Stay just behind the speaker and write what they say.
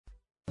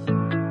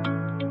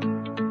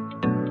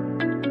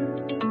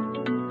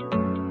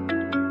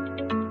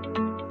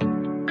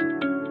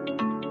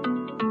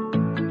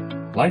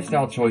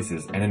Lifestyle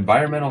choices and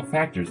environmental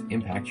factors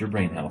impact your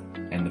brain health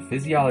and the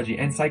physiology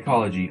and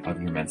psychology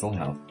of your mental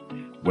health.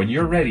 When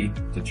you're ready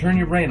to turn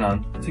your brain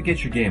on to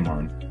get your game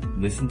on,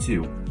 listen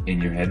to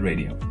In Your Head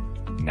Radio.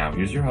 Now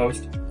here's your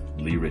host,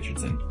 Lee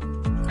Richardson.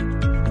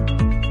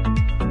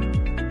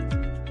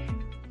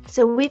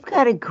 So we've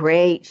got a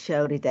great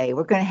show today.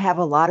 We're going to have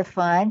a lot of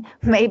fun,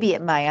 maybe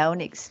at my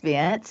own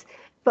expense.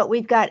 But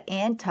we've got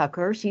Ann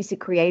Tucker. She's the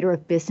creator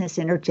of Business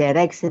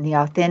Energetics and the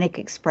Authentic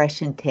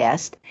Expression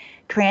Test,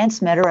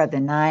 transmitter of the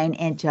 9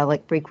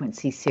 Angelic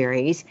Frequency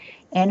Series,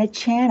 and a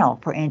channel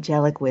for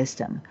angelic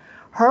wisdom.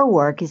 Her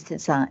work is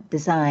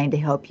designed to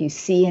help you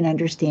see and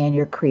understand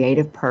your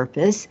creative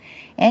purpose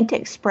and to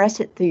express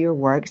it through your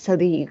work so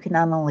that you can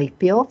not only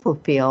feel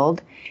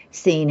fulfilled,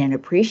 seen, and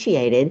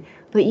appreciated,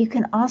 but you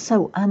can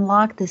also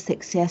unlock the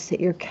success that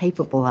you're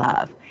capable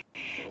of.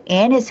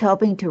 Ann is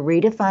helping to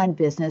redefine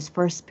business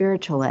for a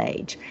spiritual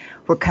age.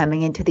 We're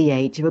coming into the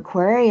age of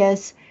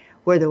Aquarius,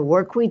 where the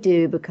work we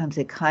do becomes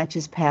a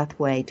conscious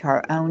pathway to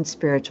our own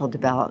spiritual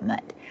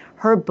development.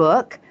 Her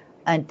book,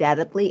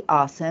 Undoubtedly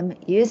Awesome,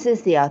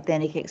 uses the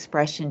Authentic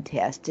Expression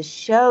Test to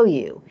show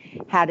you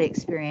how to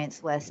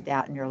experience less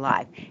doubt in your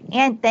life.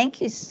 Ann, thank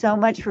you so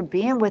much for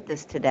being with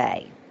us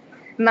today.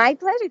 My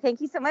pleasure. Thank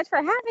you so much for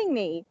having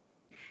me.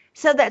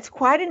 So that's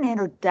quite an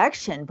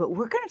introduction, but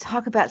we're going to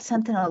talk about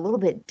something a little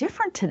bit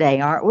different today,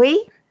 aren't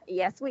we?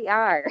 Yes, we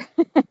are.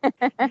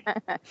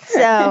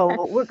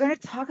 So we're going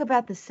to talk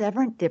about the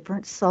 7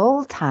 different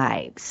soul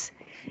types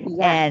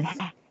and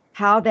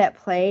how that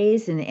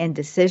plays in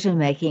decision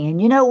making.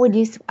 And you know,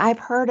 I've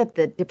heard of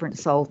the different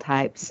soul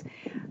types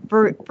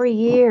for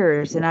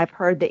years, and I've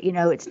heard that, you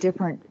know, it's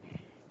different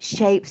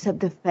shapes of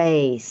the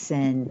face,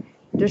 and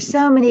there's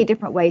so many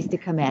different ways to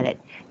come at it.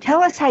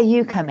 Tell us how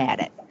you come at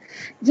it.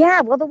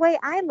 Yeah, well, the way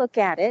I look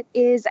at it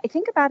is I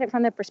think about it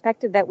from the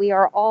perspective that we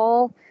are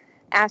all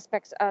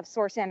aspects of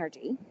source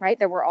energy, right?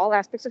 That we're all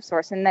aspects of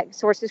source, and that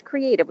source is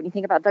creative. When you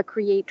think about the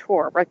creator,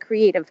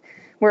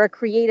 we're a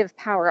creative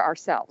power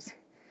ourselves.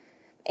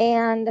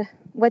 And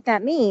what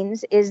that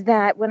means is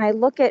that when I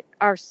look at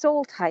our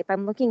soul type,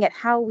 I'm looking at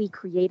how we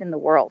create in the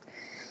world.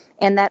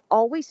 And that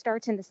always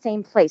starts in the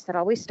same place. That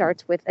always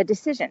starts with a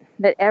decision.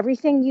 That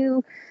everything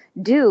you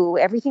do,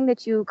 everything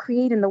that you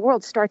create in the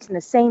world starts in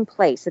the same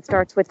place. It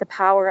starts with the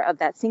power of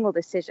that single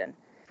decision.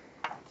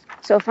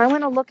 So if I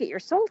want to look at your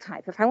soul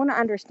type, if I want to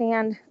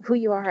understand who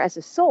you are as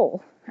a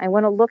soul, I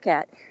want to look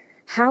at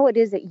how it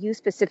is that you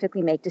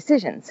specifically make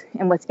decisions.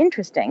 And what's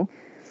interesting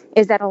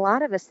is that a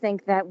lot of us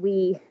think that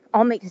we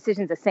all make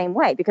decisions the same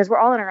way because we're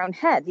all in our own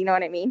heads. You know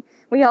what I mean?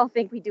 We all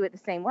think we do it the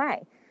same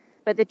way.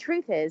 But the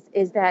truth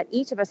is that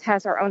each of us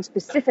has our own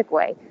specific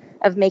way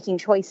of making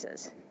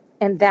choices.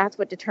 And that's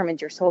what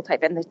determines your soul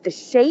type. And the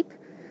shape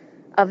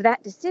of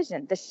that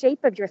decision, the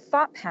shape of your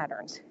thought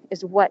patterns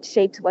is what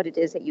shapes what it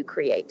is that you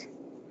create.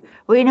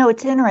 Well, you know,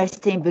 it's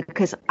interesting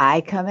because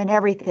I come in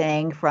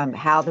everything from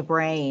how the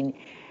brain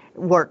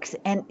works.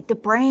 And the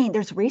brain,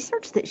 there's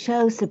research that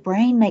shows the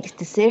brain makes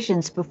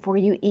decisions before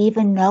you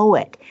even know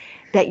it.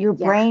 That your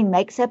brain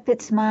makes up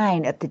its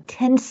mind up to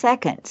 10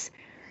 seconds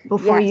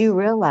before you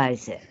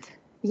realize it.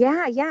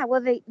 Yeah.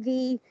 Well,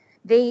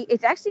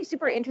 it's actually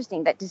super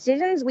interesting that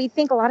decisions, we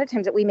think a lot of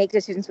times that we make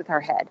decisions with our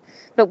head,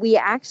 but we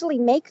actually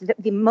make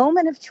the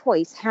moment of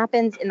choice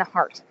happens in the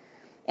heart.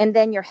 And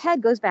then your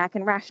head goes back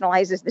and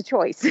rationalizes the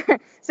choice.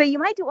 So you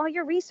might do all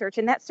your research,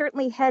 and that's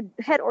certainly head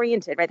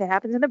oriented, right? That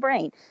happens in the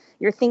brain.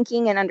 You're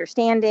thinking and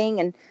understanding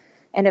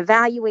and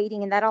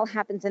evaluating, and that all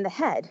happens in the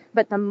head.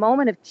 But the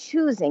moment of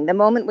choosing, the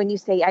moment when you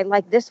say, I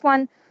like this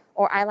one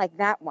or I like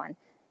that one,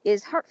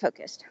 is heart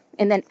focused.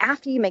 And then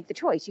after you make the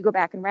choice, you go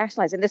back and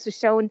rationalize. And this was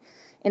shown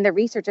in the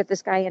research of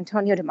this guy,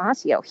 Antonio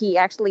Damasio. He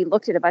actually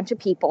looked at a bunch of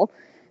people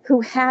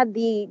who had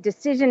the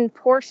decision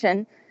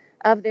portion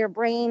of their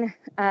brain,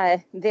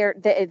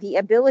 the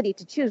ability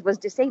to choose was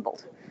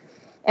disabled.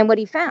 And what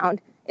he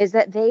found is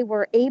that they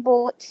were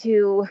able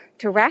to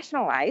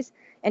rationalize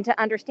and to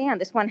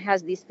understand this one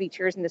has these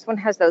features and this one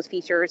has those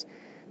features,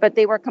 but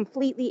they were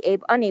completely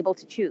unable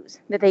to choose.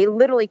 That they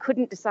literally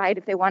couldn't decide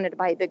if they wanted to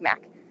buy a Big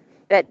Mac.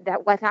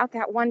 That without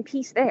that one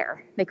piece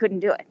there, they couldn't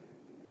do it.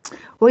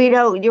 Well, you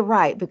know, you're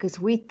right, because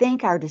we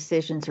think our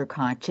decisions are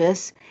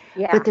conscious,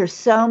 but there's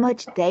so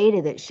much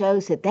data that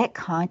shows that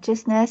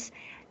consciousness,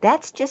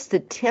 that's just the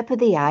tip of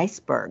the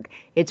iceberg.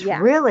 It's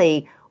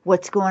really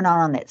what's going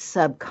on that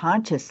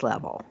subconscious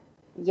level.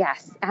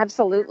 Yes,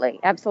 absolutely.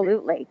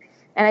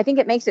 And I think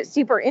it makes it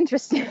super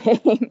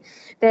interesting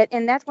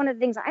and that's one of the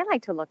things I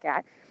like to look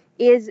at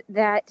is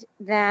that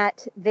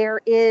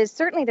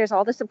there's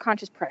all the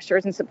subconscious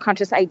pressures and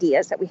subconscious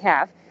ideas that we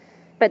have.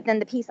 But then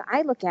the piece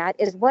I look at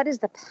is what is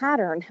the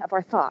pattern of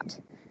our thought?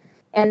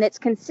 And it's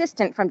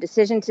consistent from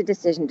decision to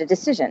decision to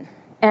decision.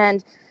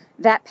 And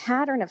that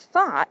pattern of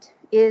thought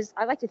is,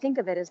 I like to think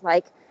of it as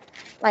like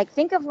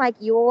think of like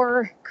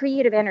your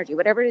creative energy,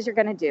 whatever it is you're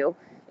going to do,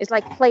 is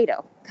like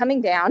Play-Doh coming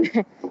down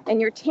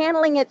and you're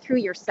channeling it through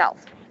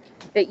yourself.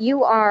 That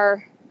you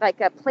are like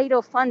a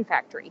Play-Doh fun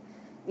factory.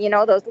 You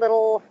know, those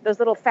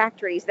little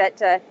factories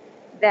that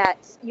that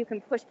you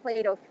can push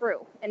Play-Doh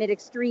through and it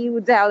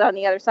extrudes out on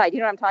the other side. You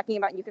know what I'm talking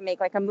about? You can make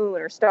like a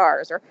moon or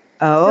stars or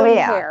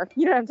hair.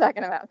 You know what I'm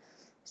talking about?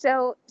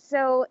 So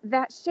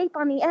that shape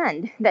on the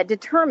end that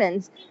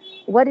determines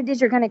what it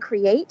is you're going to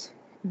create,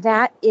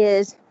 that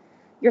is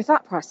your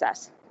thought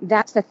process.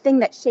 That's the thing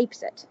that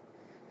shapes it.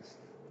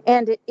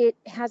 And it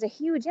has a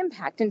huge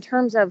impact in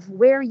terms of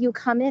where you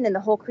come in the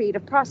whole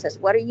creative process.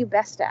 What are you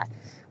best at?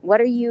 What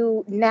are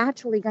you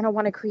naturally going to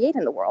want to create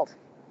in the world?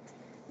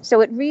 So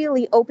it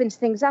really opens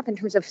things up in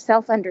terms of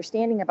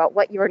self-understanding about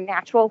what your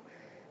natural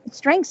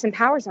strengths and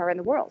powers are in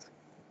the world.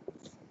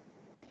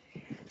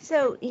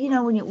 So,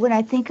 when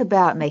I think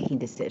about making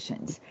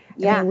decisions,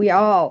 Yeah. I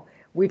mean,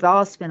 we've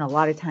all spent a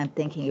lot of time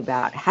thinking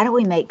about how do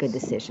we make good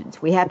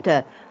decisions? We have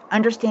to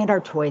understand our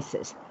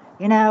choices.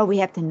 We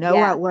have to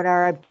know what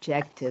our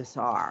objectives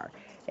are.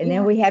 And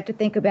then we have to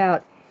think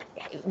about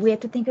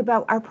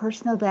our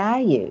personal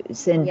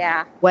values and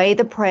weigh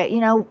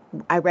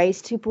I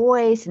raised 2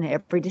 boys, and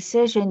every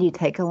decision you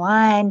take a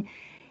line,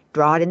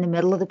 draw it in the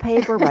middle of the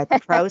paper, write the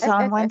pros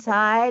on one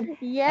side and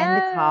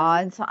the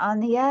cons on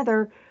the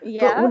other.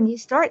 Yeah. But when you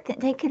start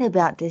thinking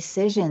about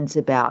decisions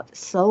about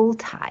soul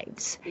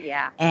types,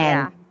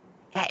 I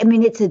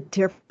mean, it's a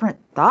different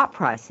thought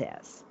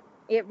process.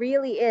 It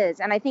really is.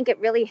 And I think it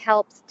really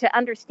helps to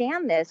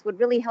understand this, would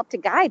really help to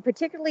guide,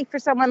 particularly for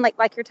someone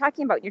like you're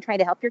talking about, you're trying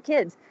to help your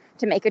kids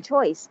to make a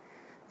choice,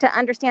 to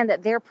understand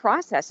that their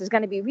process is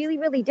going to be really,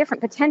 really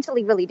different,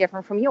 potentially really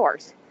different from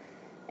yours.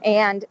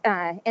 And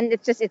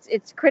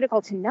it's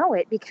critical to know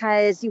it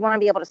because you want to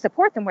be able to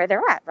support them where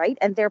they're at, right?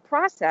 And their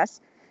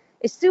process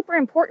is super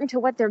important to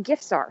what their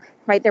gifts are,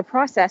 right? Their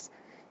process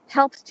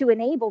helps to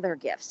enable their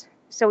gifts.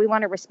 So we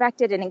want to respect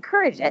it and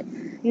encourage it,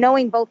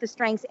 knowing both the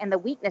strengths and the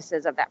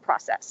weaknesses of that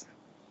process.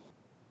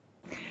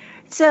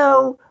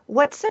 So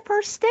what's the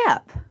first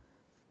step?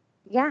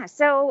 Yeah,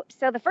 so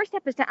the first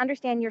step is to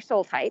understand your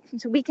soul type.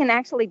 So we can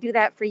actually do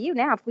that for you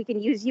now if we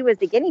can use you as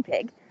the guinea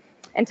pig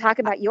and talk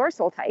about your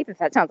soul type, if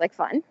that sounds like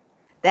fun.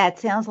 That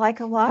sounds like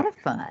a lot of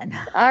fun.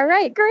 All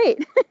right,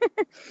 great.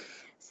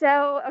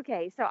 So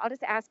I'll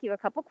just ask you a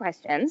couple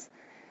questions.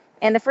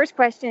 And the first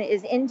question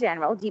is, in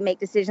general, do you make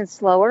decisions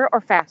slower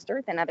or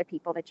faster than other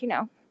people that you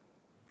know?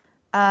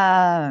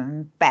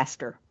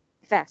 Faster.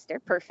 Faster,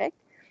 perfect.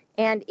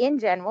 And in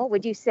general,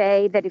 would you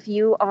say that if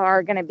you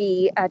are going to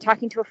be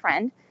talking to a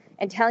friend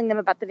and telling them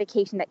about the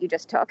vacation that you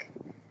just took,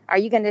 are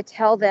you going to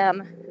tell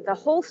them the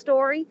whole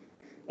story,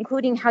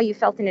 including how you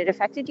felt and it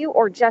affected you,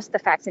 or just the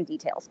facts and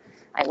details?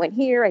 I went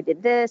here, I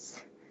did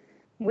this.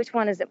 Which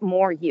one is it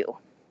more you?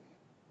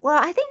 Well,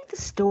 I think the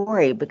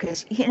story,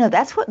 because,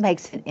 that's what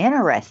makes it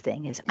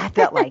interesting is I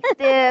felt like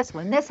this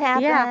when this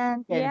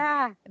happened.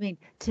 Yeah. I mean,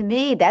 to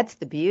me, that's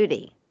the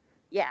beauty.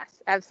 Yes,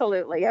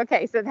 absolutely.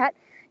 Okay, so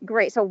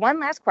great. So one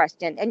last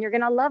question, and you're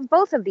going to love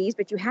both of these,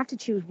 but you have to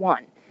choose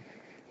one.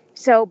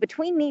 So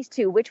between these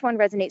two, which one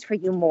resonates for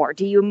you more?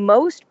 Do you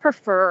most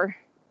prefer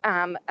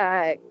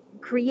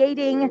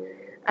creating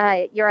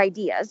your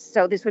ideas?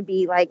 So this would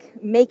be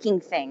like making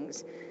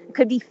things. It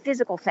could be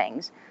physical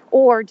things.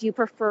 Or do you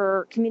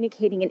prefer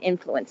communicating and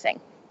influencing?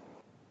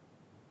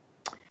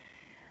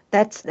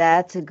 That's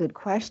a good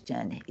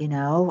question,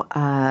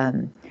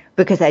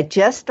 because I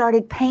just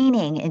started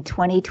painting in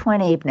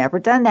 2020. I've never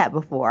done that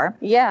before.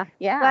 Yeah.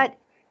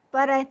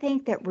 But I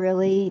think that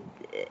really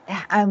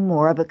I'm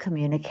more of a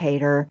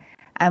communicator.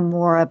 I'm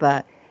more of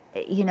a,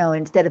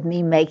 instead of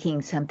me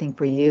making something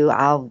for you,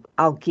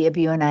 I'll give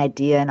you an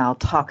idea and I'll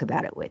talk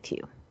about it with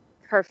you.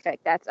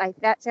 Perfect.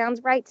 That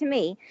sounds right to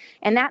me.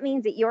 And that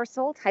means that your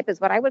soul type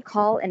is what I would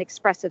call an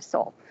expressive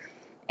soul.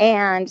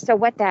 And so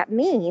what that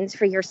means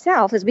for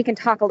yourself is we can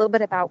talk a little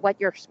bit about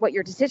what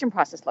your decision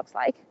process looks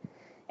like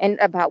and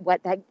about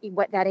what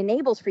that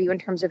enables for you in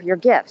terms of your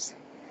gifts.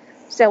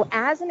 So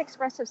as an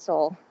expressive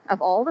soul,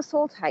 of all the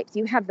soul types,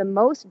 you have the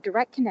most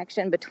direct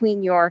connection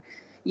between your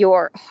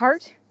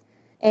heart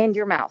and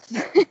your mouth.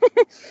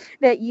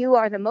 That you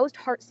are the most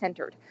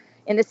heart-centered,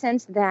 in the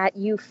sense that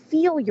you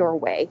feel your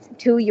way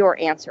to your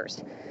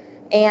answers.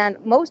 And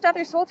most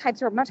other soul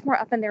types are much more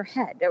up in their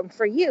head. And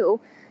for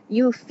you,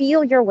 you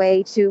feel your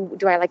way to,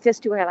 do I like this?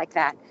 Do I like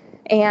that?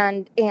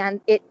 And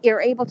you're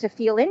able to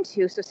feel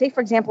into. So say,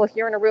 for example, if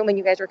you're in a room and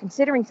you guys are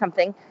considering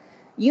something,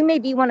 you may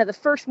be one of the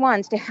first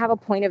ones to have a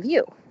point of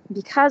view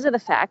because of the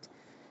fact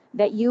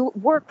that you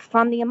work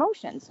from the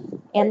emotions.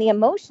 And the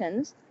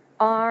emotions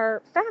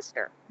are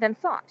faster than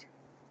thought.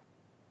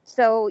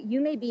 So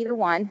you may be the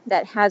one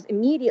that has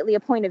immediately a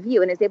point of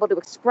view and is able to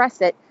express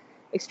it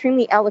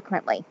extremely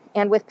eloquently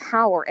and with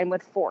power and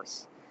with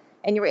force.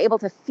 And you're able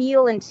to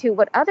feel into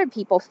what other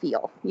people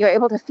feel. You're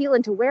able to feel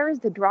into where is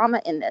the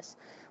drama in this?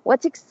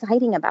 What's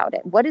exciting about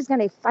it? What is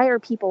going to fire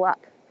people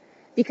up?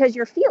 Because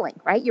you're feeling,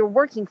 right? You're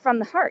working from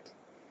the heart.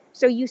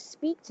 So you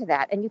speak to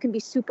that and you can be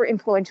super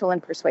influential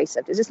and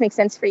persuasive. Does this make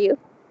sense for you?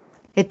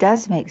 It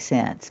does make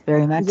sense,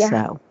 very much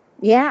so.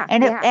 Yeah.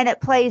 And it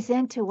plays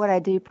into what I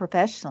do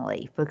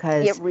professionally,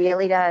 because it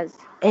really does.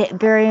 It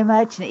very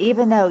much,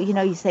 even though,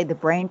 you say the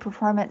Brain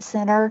Performance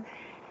Center,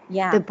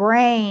 Yeah. The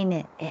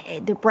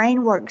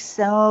brain works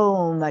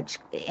so much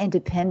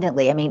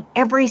independently. I mean,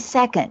 every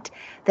second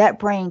that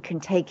brain can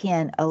take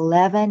in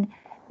 11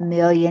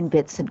 million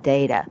bits of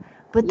data.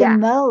 But the Yeah.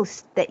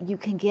 most that you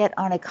can get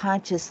on a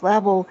conscious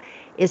level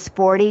is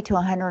 40 to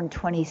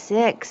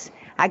 126.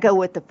 I go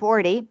with the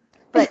 40,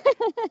 but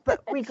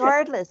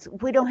regardless,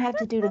 we don't have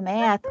to do the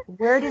math.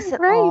 Where does it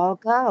Right. all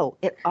go?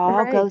 It all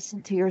Right. goes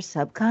into your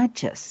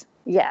subconscious.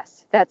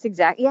 Yes, that's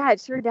exactly. Yeah,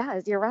 it sure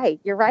does. You're right.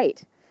 You're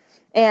right.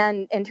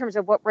 And in terms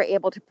of what we're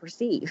able to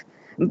perceive.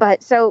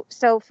 But so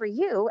for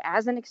you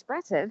as an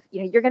expressive,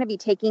 you're going to be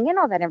taking in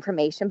all that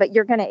information, but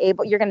you're going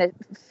to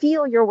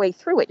feel your way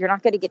through it. You're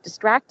not going to get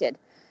distracted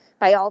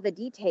by all the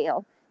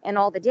detail and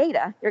all the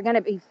data. You're going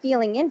to be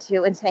feeling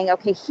into and saying,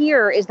 okay,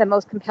 here is the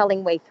most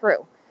compelling way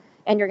through.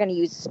 And you're going to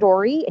use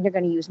story, and you're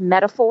going to use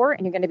metaphor,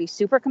 and you're going to be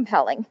super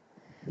compelling.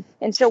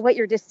 And so what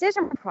your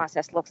decision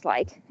process looks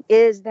like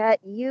is that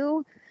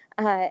you,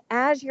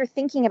 as you're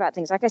thinking about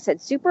things, like I said,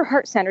 super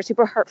heart centered,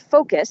 super heart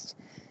focused,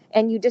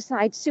 and you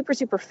decide super,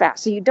 super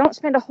fast. So you don't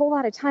spend a whole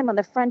lot of time on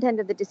the front end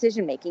of the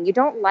decision making. You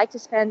don't like to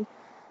spend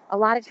a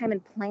lot of time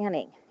in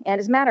planning. And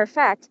as a matter of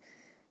fact,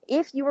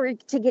 if you were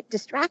to get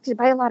distracted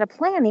by a lot of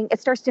planning, it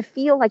starts to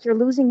feel like you're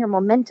losing your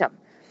momentum.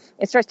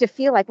 It starts to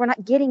feel like we're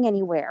not getting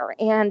anywhere,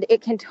 and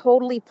it can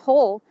totally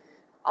pull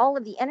all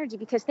of the energy,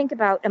 because think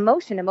about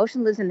emotion.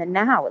 Emotion lives in the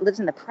now. It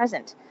lives in the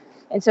present.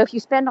 And so if you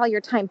spend all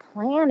your time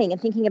planning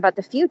and thinking about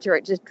the future,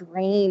 it just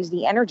drains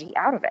the energy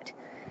out of it.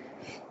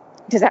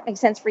 Does that make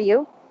sense for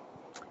you?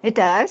 It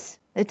does.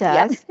 It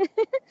does. Yep.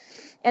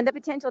 And the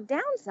potential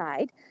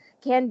downside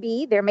can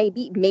be, there may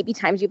be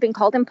times you've been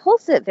called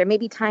impulsive. There may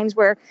be times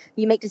where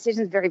you make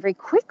decisions very, very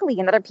quickly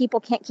and other people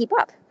can't keep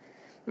up,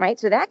 right?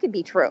 So that could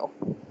be true.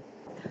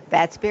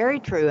 That's very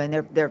true. And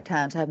there are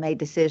times I've made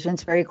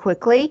decisions very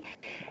quickly,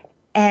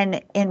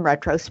 and in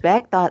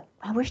retrospect, thought,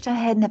 I wished I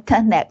hadn't have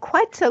done that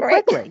quite so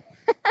Right. quickly.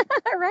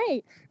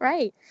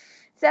 Right.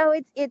 So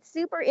it's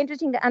super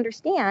interesting to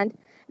understand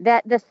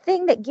that the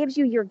thing that gives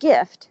you your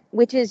gift,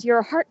 which is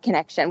your heart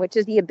connection, which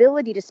is the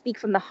ability to speak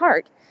from the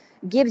heart,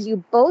 gives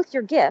you both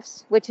your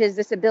gifts, which is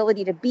this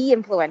ability to be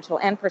influential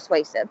and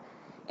persuasive.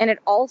 And it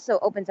also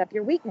opens up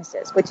your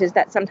weaknesses, which is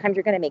that sometimes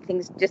you're going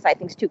to decide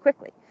things too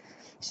quickly.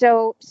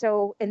 So,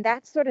 and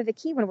that's sort of the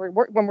key when we're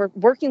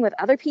working with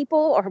other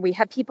people, or we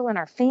have people in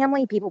our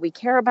family, people we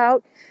care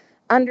about.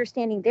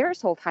 Understanding their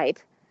soul type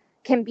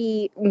can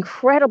be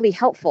incredibly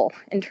helpful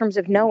in terms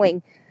of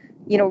knowing,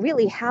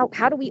 really how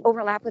do we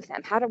overlap with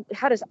them?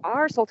 How does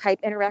our soul type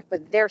interact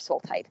with their soul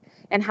type?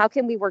 And how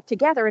can we work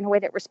together in a way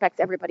that respects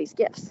everybody's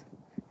gifts?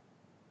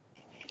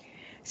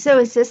 So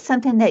is this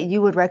something that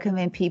you would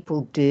recommend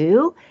people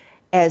do,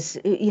 as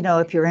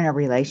if you're in a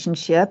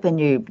relationship and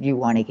you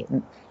want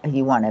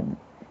to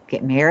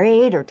get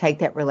married or take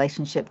that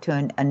relationship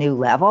to a new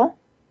level?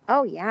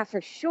 Oh yeah,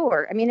 for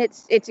sure. I mean,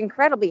 it's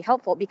incredibly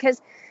helpful,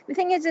 because the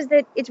thing is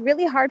that it's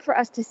really hard for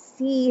us to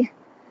see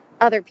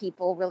other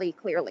people really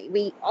clearly.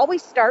 We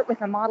always start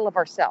with a model of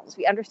ourselves.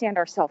 We understand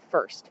ourselves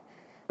first.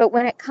 But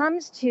when it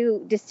comes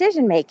to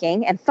decision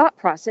making and thought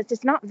process,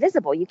 it's not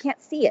visible. You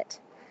can't see it.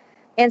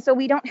 And so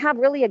we don't have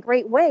really a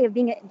great way of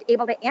being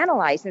able to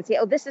analyze and say,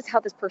 oh, this is how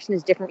this person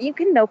is different. You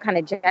can know kind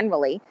of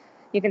generally.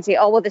 You can say,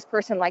 oh, well, this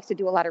person likes to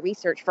do a lot of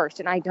research first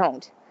and I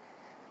don't.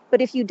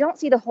 But if you don't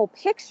see the whole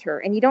picture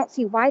and you don't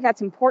see why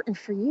that's important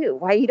for you,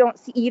 why you don't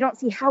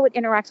see how it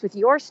interacts with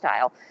your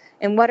style,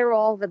 and what are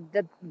all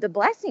the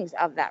blessings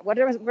of that,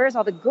 where's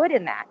all the good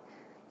in that,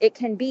 it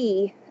can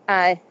be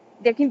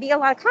there can be a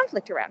lot of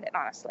conflict around it,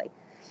 honestly.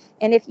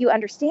 And if you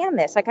understand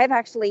this, like I've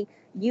actually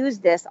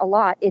used this a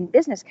lot in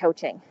business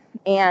coaching,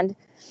 and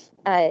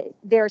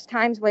there's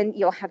times when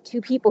you'll have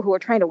two people who are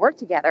trying to work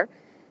together,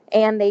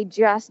 and they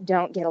just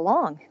don't get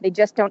along. They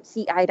just don't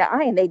see eye to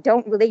eye, and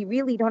they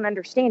really don't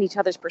understand each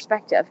other's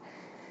perspective.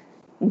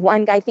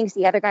 One guy thinks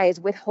the other guy is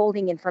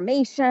withholding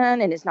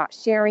information and is not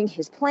sharing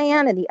his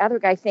plan, and the other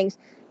guy thinks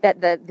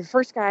that the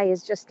first guy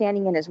is just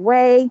standing in his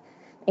way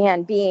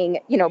and being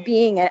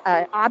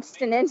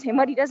obstinate. And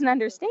what he doesn't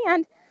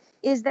understand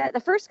is that the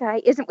first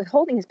guy isn't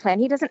withholding his plan.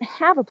 He doesn't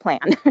have a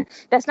plan.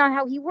 That's not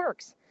how he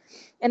works.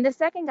 And the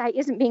second guy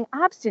isn't being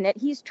obstinate.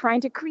 He's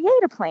trying to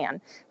create a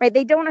plan, right?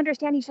 They don't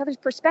understand each other's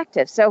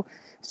perspective. So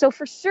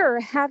for sure,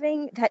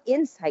 having that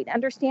insight,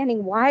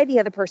 understanding why the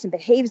other person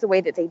behaves the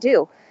way that they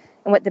do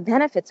and what the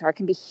benefits are,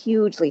 can be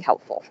hugely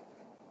helpful.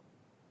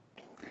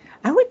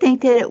 I would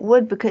think that it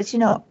would, because,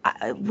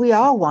 I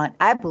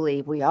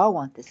believe we all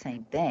want the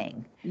same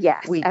thing.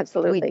 Yes,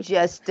 absolutely. We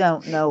just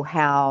don't know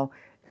how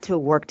to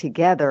work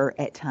together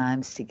at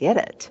times to get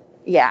it.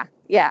 Yeah.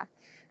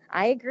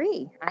 I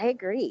agree.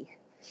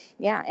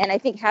 Yeah, and I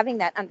think having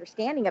that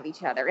understanding of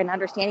each other and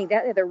understanding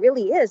that there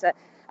really is a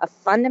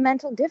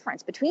fundamental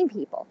difference between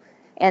people.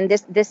 And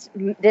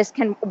this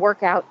can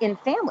work out in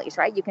families,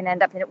 right? You can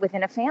end up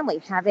within a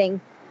family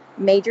having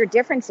major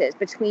differences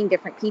between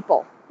different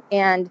people,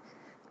 and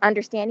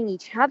understanding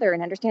each other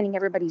and understanding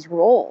everybody's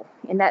role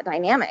in that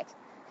dynamic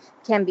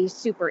can be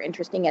super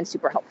interesting and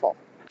super helpful.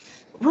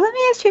 Well, let me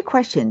ask you a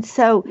question.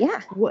 So, Yeah.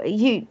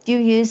 you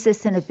use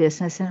this in a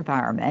business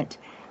environment,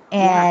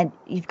 Yeah. and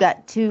you've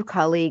got two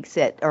colleagues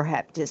that are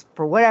have just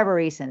for whatever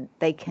reason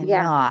they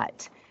Yeah.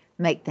 cannot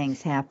make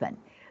things happen.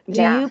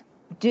 Do Yeah. you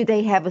do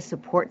they have a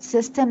support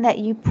system that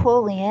you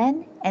pull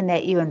in and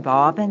that you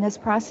involve in this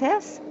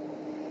process?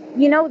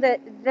 You know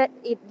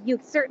you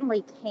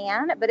certainly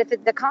can, but if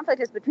the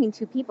conflict is between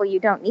two people, you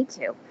don't need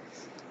to.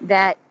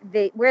 That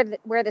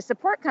where the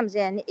support comes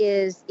in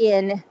is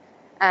in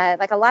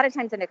like a lot of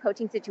times in a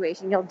coaching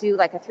situation, you'll do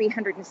like a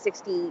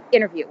 360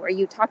 interview where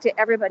you talk to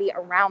everybody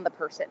around the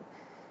person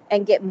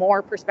and get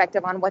more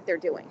perspective on what they're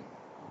doing.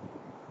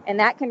 And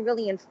that can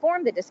really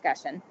inform the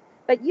discussion.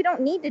 But you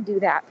don't need to do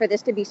that for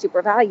this to be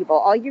super valuable.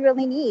 All you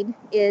really need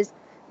is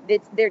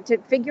to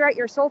figure out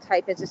your soul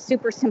type is a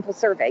super simple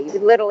survey. You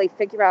literally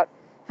figure out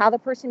how the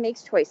person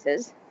makes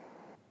choices,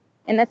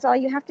 and that's all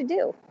you have to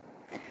do.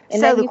 And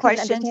So then the you can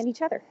questions understand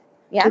each other.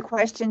 Yeah. the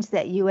questions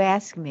that you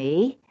ask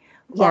me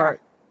Yeah.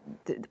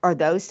 are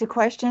those the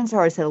questions,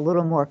 or is it a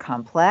little more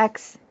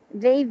complex?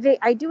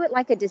 I do it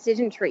like a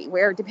decision tree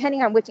where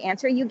depending on which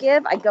answer you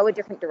give, I go a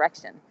different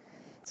direction.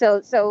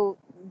 So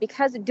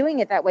because of doing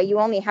it that way, you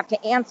only have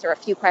to answer a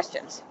few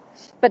questions,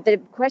 but the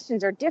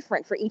questions are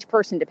different for each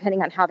person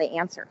depending on how they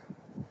answer.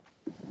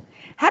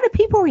 How do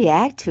people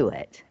react to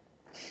it?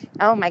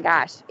 Oh my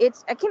gosh, it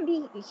can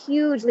be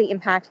hugely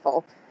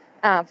impactful.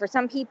 For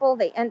some people,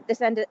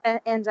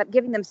 ends up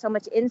giving them so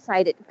much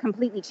insight, it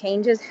completely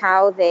changes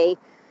how they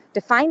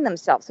define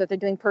themselves. So if they're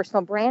doing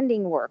personal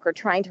branding work or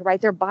trying to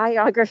write their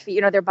biography,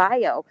 their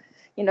bio,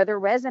 their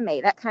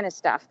resume, that kind of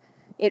stuff,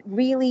 it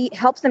really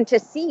helps them to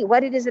see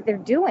what it is that they're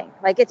doing.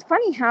 Like, it's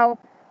funny how,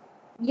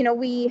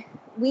 we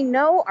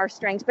know our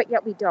strengths, but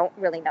yet we don't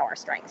really know our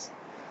strengths.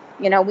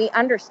 We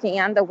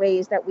understand the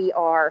ways that we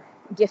are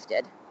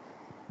gifted,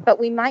 but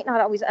we might not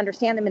always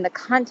understand them in the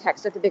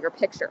context of the bigger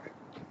picture.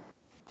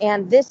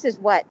 And this is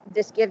what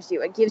this gives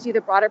you. It gives you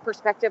the broader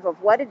perspective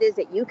of what it is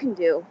that you can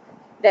do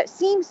that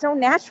seems so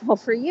natural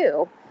for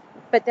you,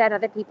 but that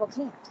other people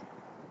can't.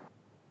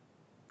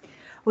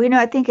 Well,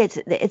 I think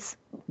it's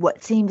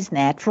what seems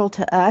natural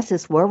to us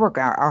is where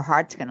our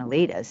heart's going to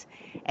lead us,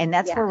 and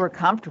that's where we're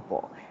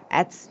comfortable.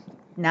 That's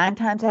 9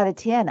 times out of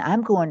 10,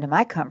 I'm going to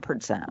my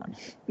comfort zone.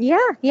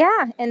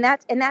 Yeah, and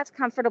that's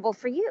comfortable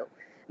for you.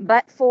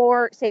 But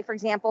for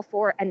example,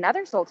 for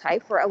another soul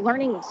type, for a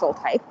learning soul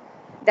type,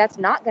 that's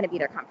not going to be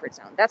their comfort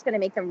zone. That's going to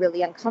make them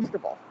really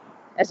uncomfortable,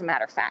 as a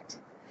matter of fact.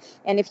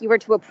 And if you were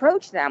to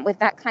approach them with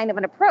that kind of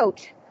an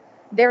approach,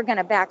 they're going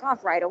to back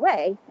off right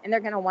away, and they're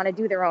going to want to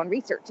do their own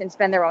research and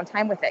spend their own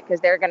time with it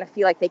because they're going to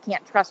feel like they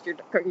can't trust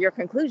your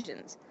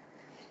conclusions.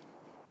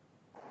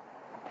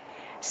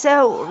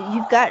 So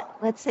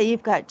let's say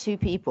you've got 2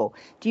 people.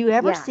 Do you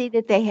ever see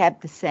that they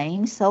have the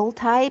same soul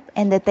type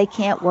and that they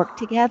can't work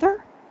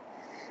together?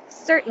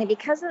 Certainly,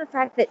 because of the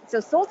fact that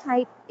soul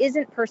type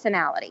isn't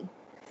personality.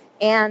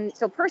 And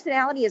so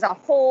personality is a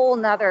whole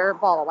nother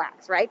ball of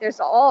wax, right?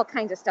 There's all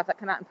kinds of stuff that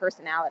come out in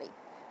personality.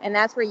 And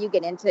that's where you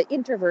get into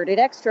introverted,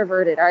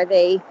 extroverted. Are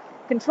they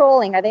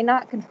controlling? Are they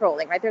not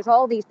controlling, right? There's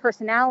all these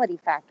personality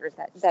factors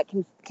that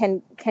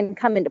can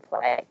come into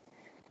play.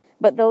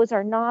 But those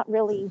are not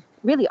really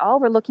all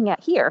we're looking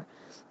at here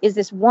is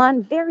this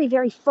one very,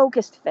 very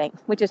focused thing,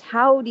 which is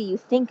how do you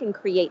think and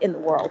create in the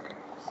world?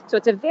 So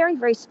it's a very,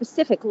 very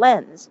specific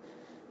lens.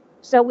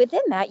 So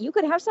within that, you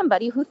could have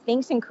somebody who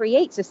thinks and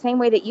creates the same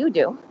way that you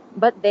do,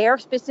 but their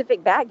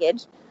specific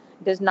baggage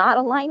does not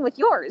align with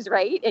yours,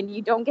 right? And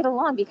you don't get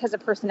along because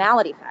of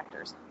personality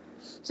factors.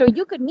 So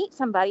you could meet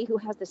somebody who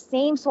has the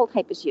same soul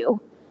type as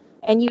you,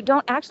 and you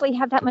don't actually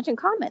have that much in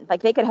common.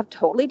 Like, they could have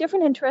totally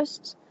different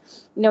interests.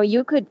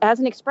 You could, as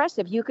an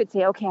expressive, you could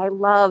say, okay, I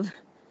love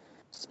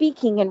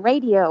speaking and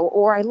radio,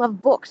 or I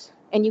love books.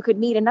 And you could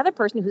meet another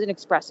person who's an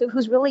expressive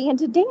who's really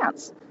into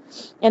dance.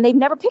 And they've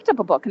never picked up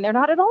a book, and they're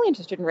not at all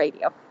interested in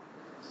radio.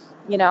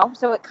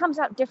 So it comes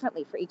out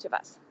differently for each of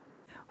us.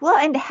 Well,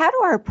 and how do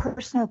our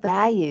personal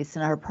values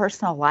and our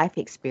personal life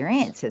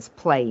experiences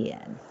play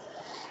in?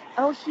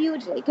 Oh,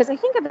 hugely. Because I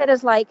think of it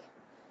as like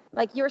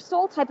your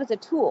soul type is a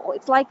tool.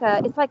 It's like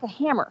a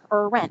hammer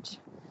or a wrench.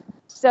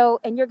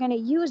 So, and you're going to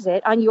use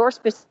it on your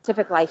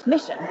specific life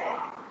mission.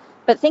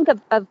 But think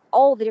of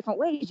all the different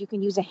ways you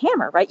can use a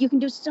hammer, right? You can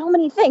do so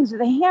many things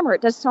with a hammer.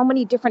 It does so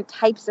many different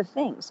types of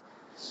things.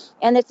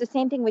 And it's the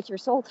same thing with your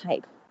soul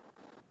type.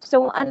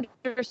 So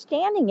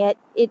understanding it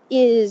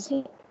gives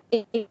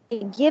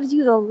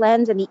you the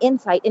lens and the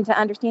insight into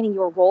understanding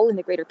your role in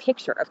the greater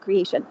picture of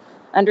creation,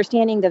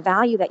 understanding the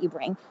value that you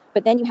bring,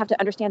 but then you have to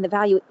understand the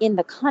value in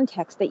the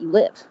context that you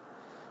live.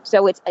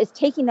 So it's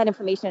taking that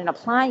information and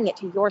applying it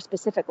to your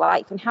specific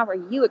life, and how are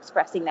you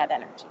expressing that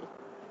energy?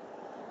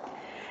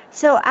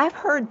 So I've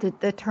heard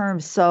the term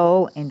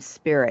soul and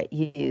spirit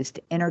used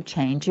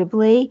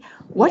interchangeably.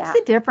 What's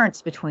the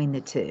difference between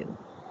the two?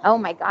 Oh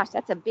my gosh,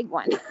 that's a big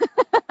one.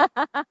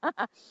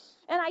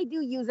 And I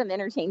do use them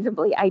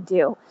interchangeably. I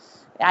do.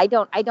 I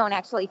don't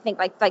actually think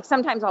like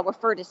sometimes I'll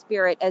refer to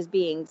spirit as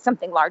being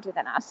something larger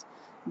than us.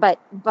 But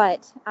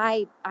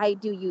I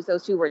do use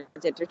those two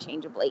words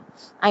interchangeably.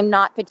 I'm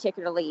not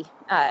particularly,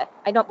 I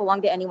don't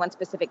belong to any one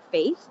specific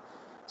faith,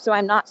 so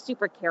I'm not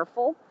super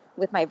careful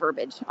with my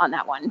verbiage on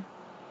that one.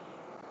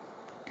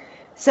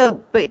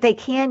 So, but they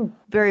can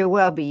very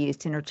well be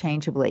used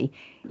interchangeably.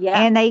 Yeah.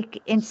 And they,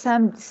 in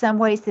some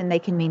ways, then they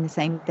can mean the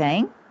same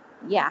thing.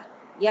 Yeah.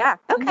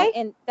 Okay.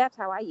 And that's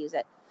how I use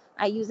it.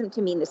 I use them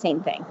to mean the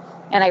same thing.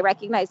 And I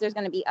recognize there's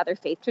going to be other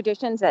faith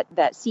traditions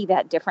that see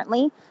that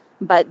differently,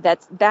 but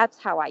that's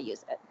how I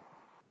use it.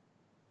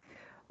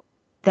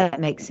 That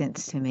makes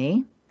sense to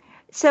me.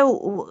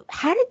 So,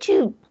 how did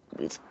you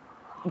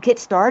get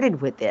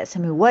started with this? I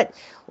mean,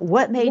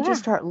 what made you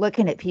start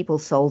looking at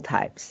people's soul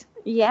types?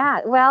 Yeah,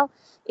 well,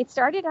 it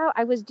started out,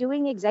 I was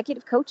doing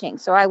executive coaching.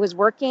 So I was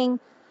working,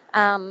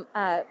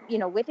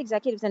 with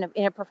executives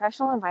in a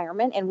professional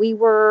environment. And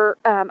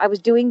I was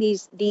doing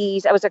these,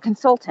 I was a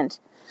consultant,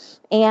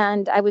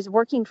 and I was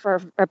working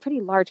for a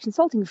pretty large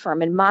consulting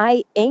firm. And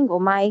my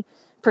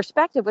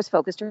perspective was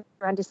focused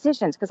around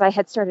decisions, because I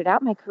had started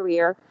out my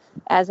career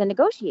as a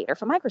negotiator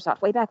for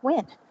Microsoft way back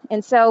when.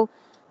 And so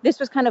this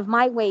was kind of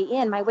my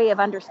way of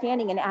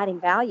understanding and adding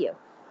value.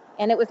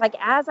 And it was like,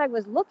 as I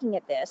was looking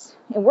at this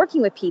and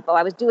working with people,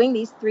 I was doing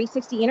these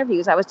 360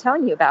 interviews I was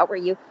telling you about, where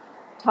you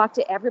talk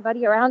to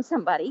everybody around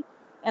somebody.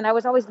 And I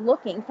was always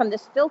looking from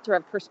this filter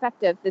of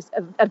perspective,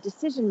 of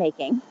decision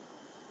making.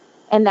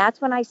 And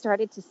that's when I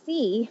started to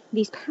see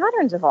these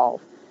patterns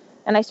evolve.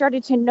 And I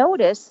started to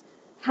notice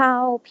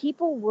how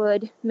people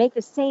would make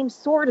the same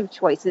sort of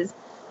choices.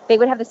 They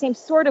would have the same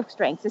sort of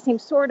strengths, the same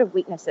sort of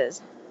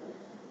weaknesses.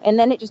 And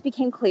then it just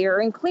became clearer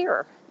and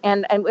clearer.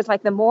 And it was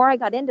like, the more I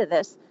got into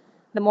this,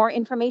 the more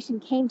information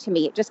came to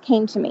me. It just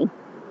came to me.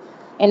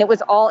 And it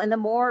was all, and the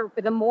more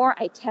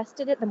I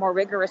tested it, the more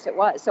rigorous it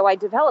was. So I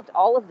developed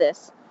all of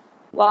this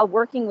while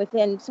working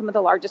within some of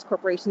the largest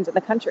corporations in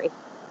the country.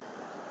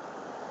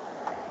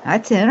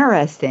 That's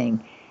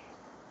interesting.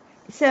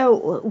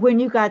 So when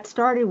you got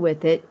started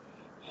with it,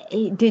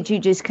 did you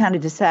just kind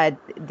of decide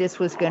this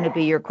was going to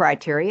be your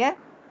criteria?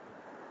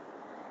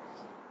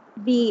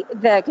 The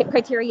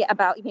criteria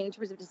about, in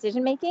terms of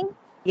decision making?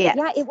 Yes.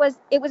 Yeah, it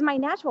was my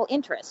natural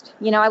interest.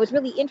 I was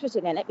really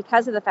interested in it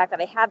because of the fact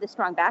that I have this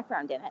strong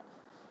background in it.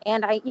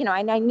 And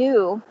I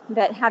knew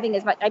that having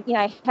as much,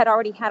 I had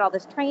already had all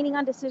this training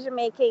on decision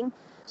making.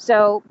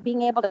 So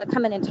being able to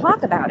come in and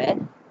talk about it,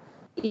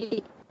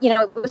 it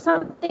was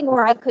something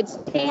where I could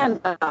stand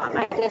on.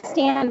 I could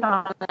stand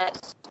on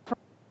it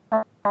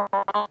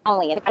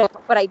strongly. And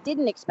what I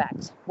didn't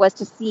expect was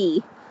to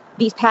see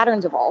these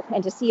patterns evolve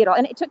and to see it all.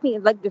 And it took me,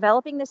 like,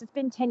 developing this, it's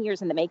been 10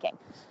 years in the making.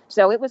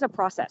 So it was a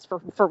process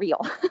for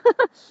real,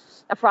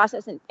 a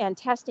process and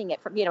testing it,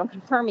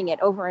 confirming it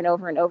over and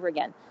over and over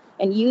again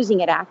and using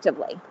it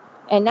actively.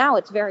 And now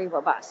it's very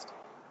robust.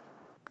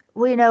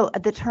 Well,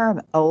 the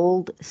term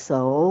old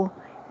soul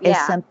is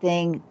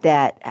something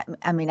that,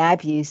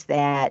 I've used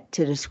that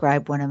to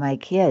describe one of my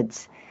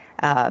kids.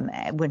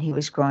 When he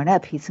was growing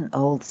up, he's an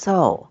old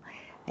soul.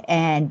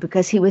 And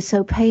because he was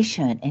so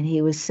patient and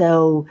he was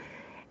so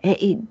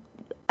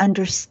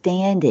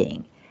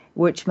understanding,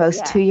 which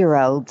most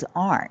 2-year-olds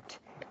aren't.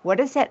 What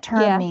does that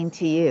term mean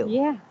to you?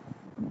 Yeah.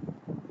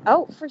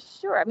 Oh, for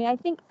sure. I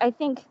think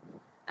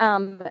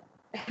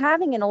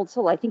having an old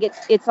soul, I think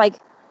it's like,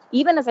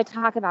 even as I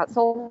talk about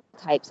soul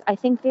types, I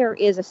think there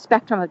is a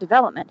spectrum of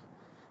development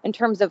in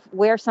terms of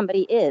where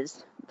somebody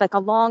is, like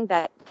along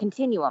that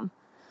continuum.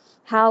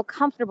 How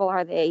comfortable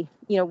are they,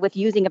 with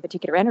using a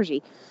particular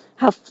energy?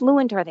 How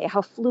fluent are they?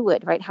 How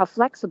fluid, right? How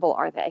flexible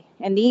are they?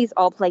 And these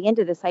all play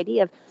into this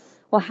idea of,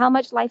 well, how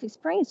much life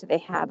experience do they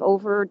have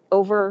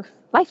over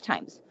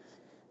lifetimes,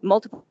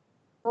 multiple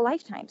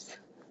lifetimes?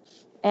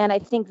 And I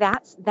think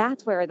that's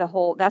where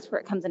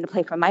it comes into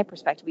play from my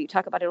perspective. You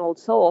talk about an old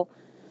soul,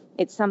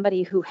 it's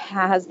somebody who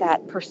has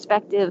that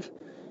perspective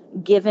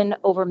given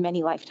over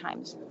many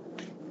lifetimes.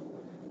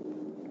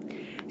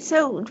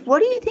 So what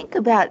do you think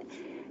about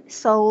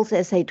souls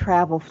as they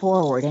travel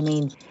forward?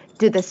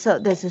 Does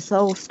the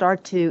soul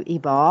start to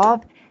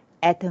evolve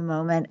at the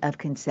moment of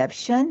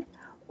conception,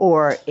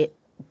 or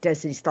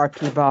does it start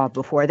to evolve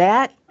before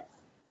that?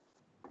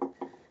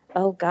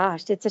 Oh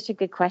gosh, it's such a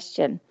good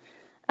question.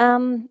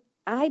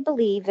 I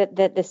believe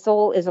that the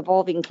soul is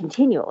evolving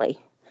continually,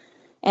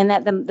 and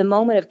that the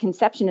moment of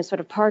conception is sort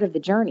of part of the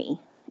journey,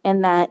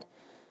 and that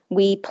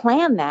we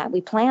plan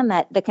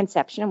the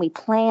conception, and we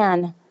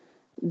plan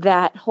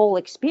that whole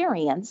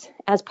experience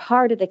as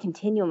part of the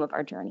continuum of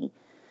our journey.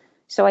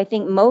 So I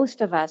think most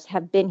of us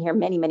have been here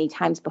many, many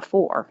times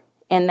before,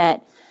 and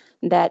that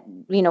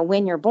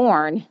when you're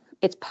born,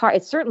 it's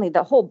certainly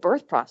the whole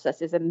birth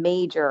process is a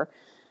major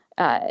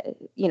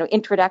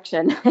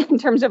introduction in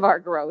terms of our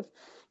growth,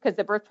 because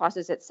the birth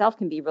process itself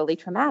can be really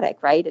traumatic,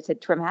 right? It's a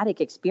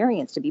traumatic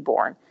experience to be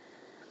born.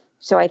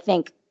 So I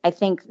think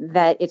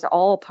that it's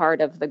all part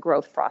of the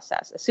growth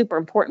process, a super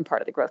important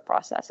part of the growth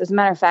process. As a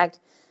matter of fact,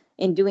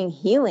 in doing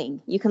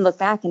healing, you can look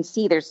back and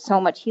see there's so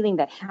much healing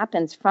that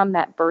happens from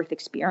that birth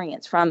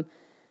experience, from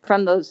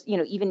those,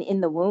 even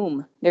in the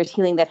womb, there's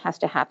healing that has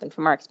to happen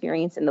from our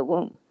experience in the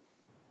womb.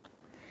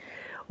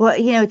 Well,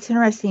 it's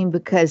interesting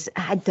because I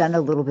had done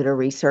a little bit of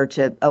research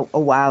a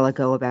while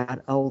ago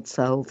about old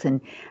souls, and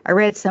I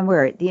read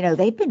somewhere,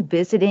 they've been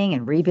visiting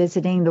and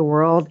revisiting the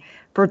world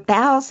for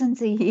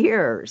thousands of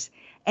years,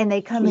 and they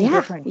come in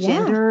different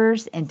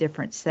genders and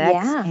different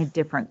sex and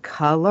different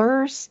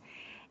colors,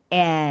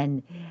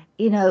 and,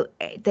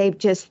 they've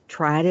just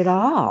tried it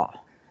all.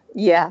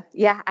 Yeah,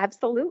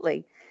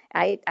 absolutely.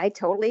 I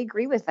totally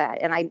agree with that.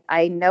 And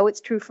I know it's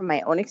true from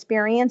my own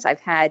experience.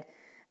 I've had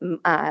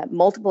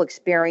multiple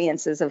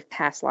experiences of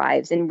past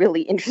lives in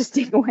really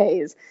interesting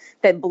ways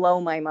that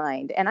blow my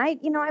mind. And I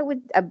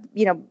would,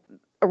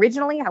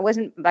 originally I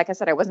wasn't, like I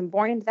said, I wasn't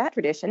born into that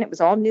tradition. It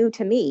was all new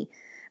to me,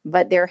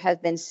 but there has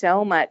been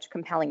so much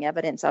compelling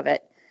evidence of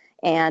it.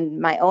 And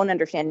my own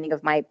understanding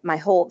of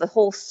the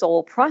whole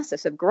soul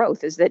process of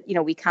growth is that,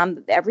 we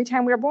come every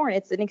time we're born,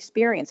 it's an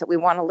experience that we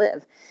want to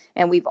live.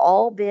 And we've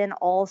all been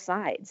all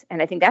sides.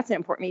 And I think that's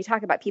important. When you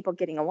talk about people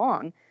getting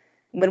along,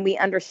 when we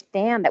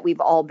understand that we've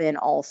all been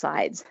all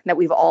sides, that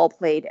we've all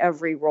played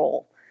every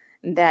role,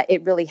 that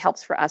it really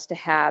helps for us to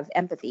have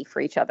empathy for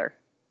each other.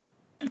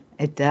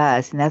 It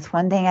does. And that's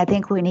one thing I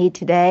think we need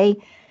today,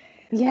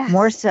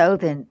 more so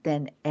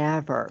than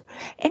ever.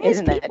 And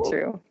isn't that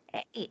true?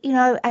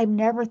 I've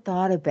never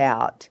thought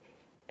about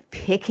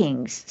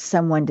picking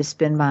someone to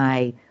spend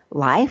my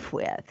life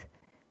with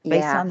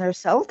based on their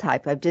soul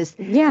type. I've just,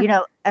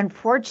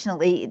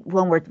 unfortunately,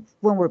 when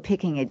we're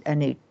picking a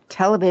new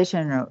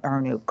television or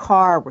a new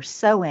car, we're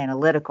so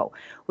analytical.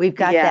 We've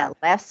got that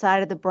left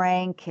side of the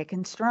brain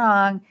kicking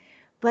strong.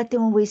 But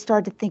then when we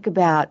start to think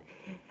about,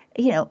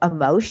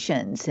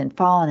 emotions and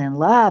falling in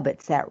love,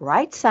 it's that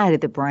right side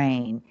of the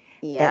brain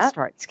that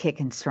starts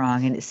kicking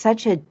strong. And it's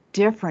such a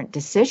different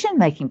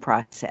decision-making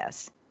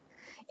process.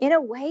 In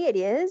a way it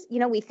is.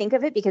 We think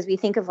of it because we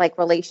think of like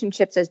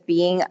relationships as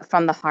being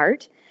from the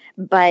heart.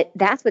 But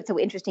that's what's so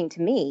interesting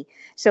to me.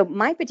 So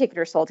my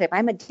particular soul type,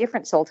 I'm a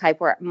different soul type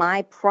where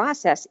my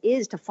process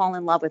is to fall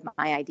in love with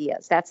my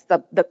ideas. That's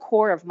the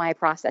core of my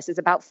process, is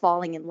about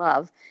falling in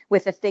love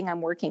with the thing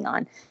I'm working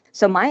on.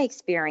 So my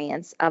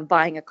experience of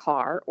buying a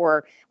car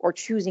or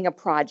choosing a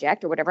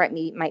project or whatever it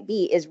might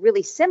be is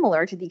really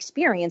similar to the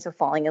experience of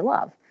falling in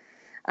love.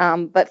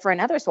 But for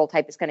another soul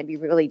type, it's going to be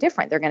really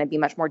different. They're going to be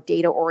much more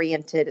data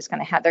oriented. They're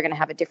going to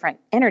have a different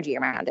energy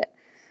around it.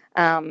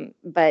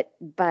 But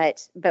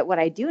what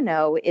I do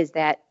know is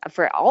that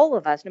for all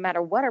of us, no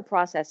matter what our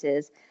process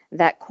is,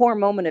 that core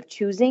moment of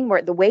choosing,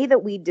 where the way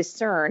that we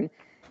discern,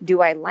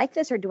 do I like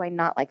this or do I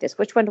not like this?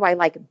 Which one do I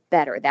like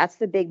better? That's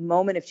the big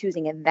moment of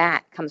choosing. And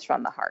that comes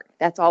from the heart.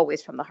 That's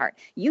always from the heart.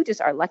 You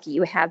just are lucky.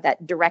 You have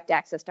that direct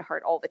access to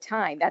heart all the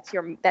time. That's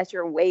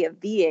your way of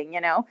being,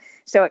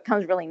 so it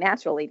comes really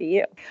naturally to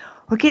you.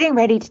 We're getting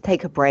ready to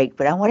take a break,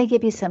 but I want to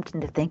give you something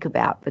to think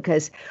about,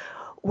 because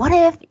what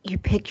if you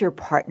pick your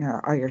partner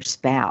or your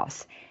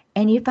spouse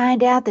and you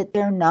find out that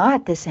they're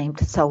not the same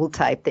soul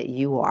type that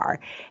you are,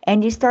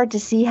 and you start to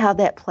see how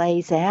that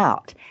plays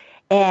out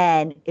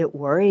and it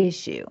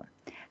worries you?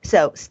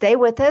 So stay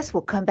with us.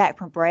 We'll come back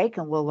from break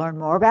and we'll learn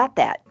more about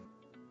that.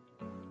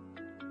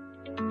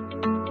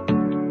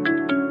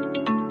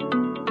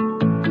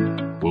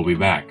 We'll be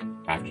back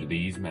after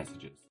these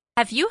messages.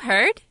 Have you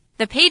heard?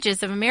 The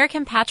pages of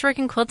American Patchwork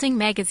and Quilting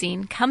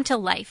magazine come to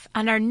life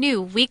on our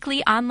new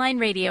weekly online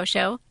radio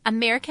show,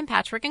 American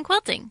Patchwork and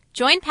Quilting.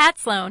 Join Pat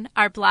Sloan,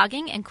 our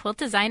blogging and quilt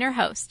designer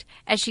host,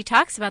 as she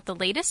talks about the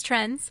latest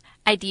trends,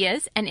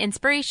 ideas, and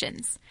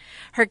inspirations.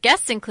 Her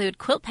guests include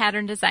quilt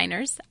pattern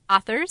designers,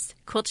 authors,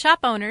 quilt shop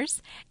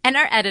owners, and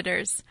our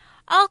editors,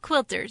 all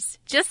quilters,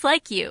 just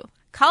like you.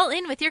 Call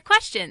in with your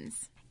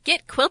questions.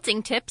 Get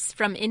quilting tips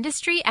from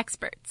industry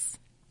experts.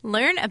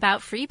 Learn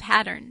about free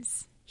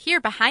patterns. Hear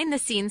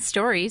behind-the-scenes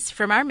stories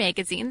from our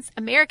magazines,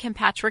 American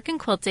Patchwork and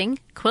Quilting,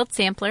 Quilt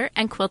Sampler,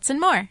 and Quilts and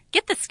More.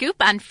 Get the scoop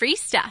on free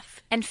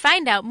stuff and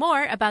find out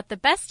more about the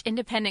best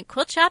independent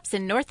quilt shops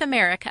in North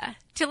America.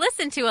 To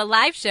listen to a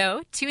live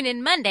show, tune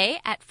in Monday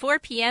at 4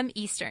 p.m.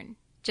 Eastern.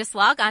 Just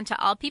log on to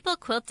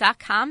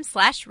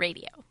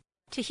allpeoplequilt.com/radio.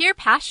 To hear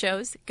past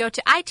shows, go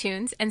to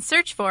iTunes and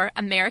search for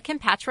American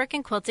Patchwork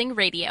and Quilting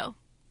Radio.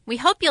 We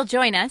hope you'll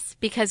join us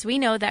because we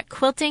know that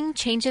quilting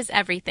changes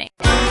everything.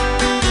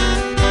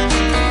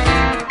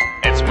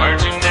 It's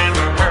words you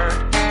never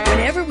heard.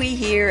 Whenever we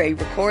hear a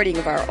recording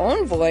of our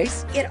own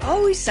voice, it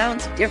always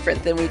sounds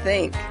different than we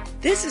think.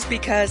 This is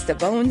because the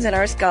bones in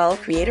our skull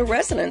create a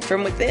resonance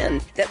from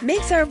within that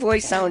makes our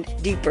voice sound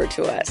deeper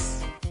to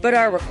us. But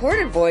our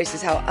recorded voice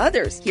is how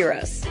others hear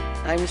us.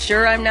 I'm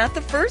sure I'm not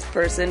the first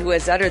person who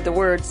has uttered the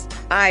words,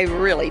 "I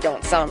really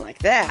don't sound like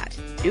that."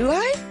 Do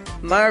I?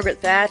 Margaret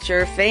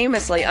Thatcher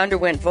famously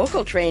underwent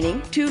vocal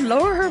training to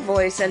lower her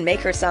voice and make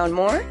her sound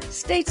more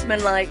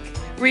statesmanlike.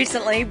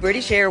 Recently,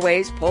 British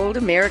Airways polled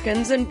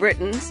Americans and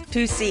Britons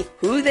to see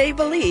who they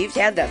believed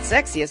had the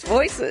sexiest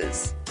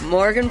voices.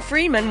 Morgan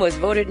Freeman was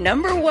voted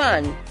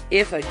 #1.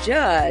 If a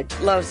judge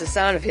loves the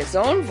sound of his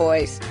own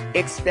voice,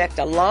 expect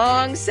a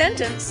long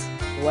sentence.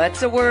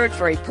 What's a word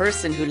for a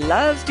person who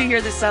loves to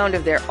hear the sound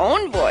of their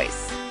own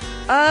voice?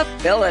 A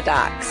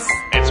philodox.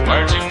 It's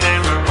words you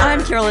never heard.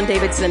 I'm Carolyn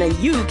Davidson, and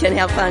you can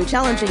have fun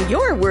challenging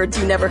your words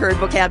you never heard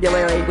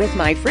vocabulary with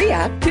my free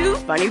app, Too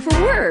Funny for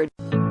Word.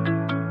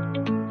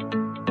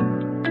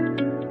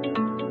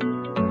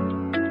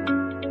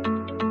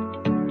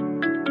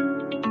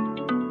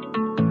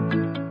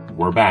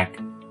 We're back.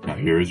 Now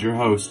here is your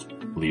host,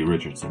 Lee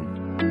Richardson.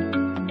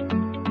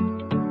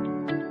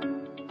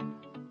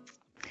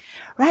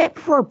 Right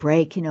before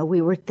break,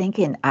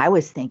 I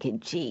was thinking,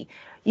 gee,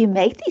 you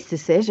make these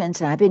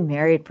decisions, and I've been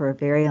married for a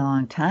very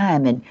long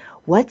time. And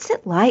what's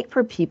it like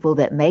for people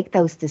that make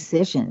those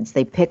decisions?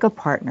 They pick a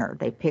partner,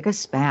 they pick a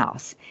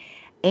spouse,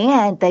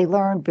 and they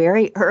learn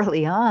very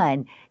early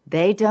on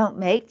they don't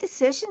make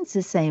decisions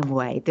the same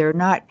way. They're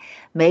not,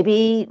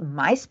 maybe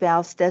my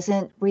spouse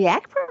doesn't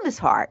react from his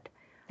heart.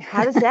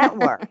 How does that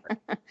work?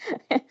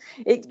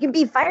 It can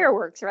be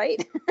fireworks,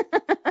 right?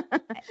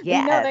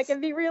 Yes. That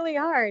can be really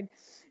hard.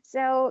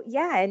 So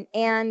yeah,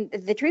 and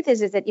the truth is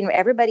that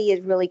everybody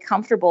is really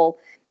comfortable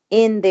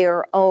in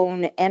their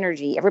own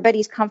energy.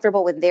 Everybody's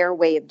comfortable with their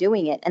way of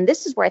doing it, and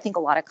this is where I think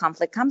a lot of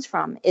conflict comes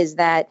from. Is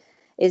that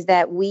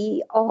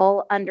we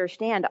all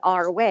understand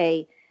our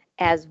way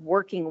as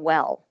working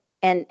well,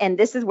 and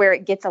this is where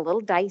it gets a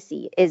little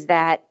dicey. Is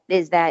that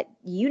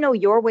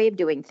your way of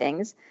doing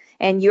things,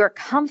 and you're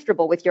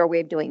comfortable with your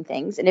way of doing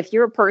things. And if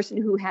you're a person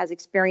who has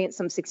experienced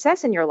some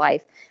success in your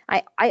life,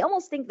 I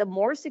almost think the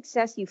more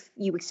success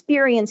you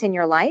experience in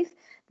your life,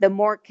 the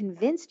more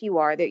convinced you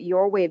are that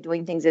your way of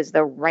doing things is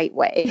the right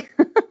way.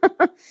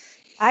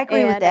 I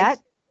agree with that.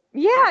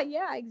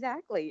 Yeah,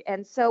 exactly.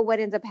 And so what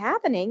ends up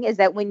happening is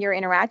that when you're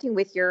interacting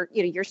with your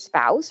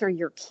spouse or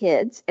your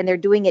kids and they're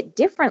doing it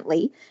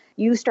differently,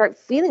 you start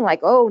feeling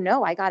like, oh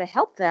no, I got to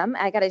help them.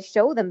 I got to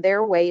show them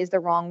their way is the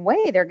wrong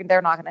way.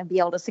 They're not going to be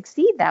able to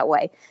succeed that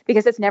way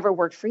because it's never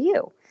worked for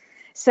you.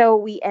 So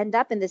we end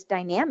up in this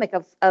dynamic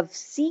of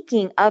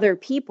seeking other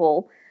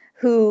people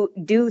who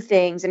do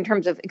things in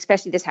terms of,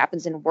 especially this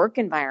happens in work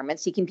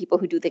environments, seeking people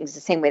who do things the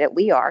same way that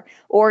we are,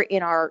 or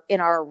in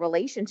our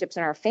relationships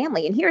in our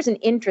family. And here's an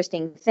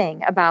interesting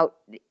thing about,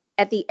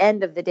 at the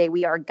end of the day,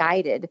 we are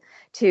guided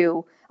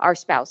to our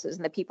spouses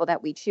and the people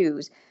that we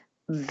choose.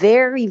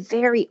 Very,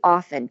 very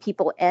often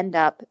people end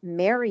up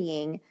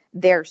marrying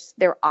their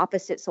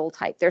opposite soul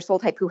type, their soul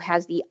type who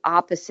has the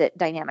opposite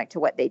dynamic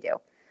to what they do,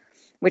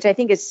 which I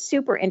think is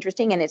super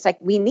interesting. And it's like,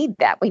 we need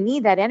that. We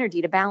need that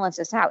energy to balance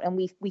us out. And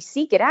we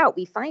seek it out,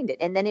 we find it,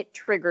 and then it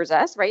triggers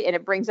us, right? And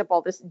it brings up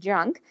all this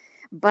junk,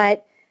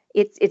 but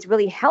it's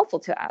really helpful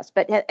to us.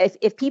 But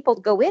if people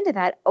go into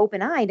that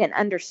open-eyed and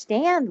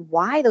understand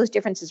why those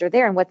differences are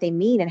there and what they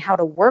mean and how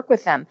to work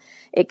with them,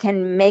 it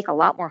can make a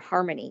lot more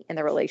harmony in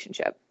the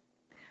relationship.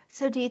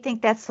 So do you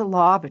think that's the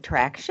law of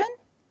attraction?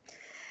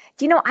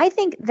 I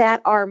think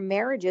that our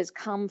marriages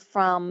come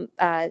from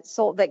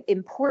the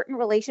important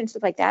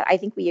relationships like that. I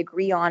think we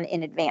agree on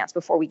in advance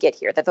before we get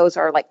here, that those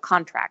are like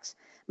contracts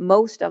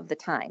most of the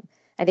time.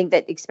 I think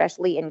that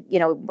especially in,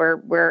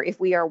 where if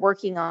we are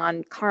working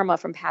on karma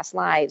from past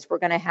lives, we're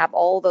going to have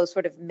all those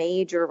sort of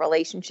major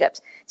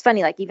relationships. It's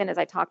funny, like even as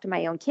I talk to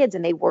my own kids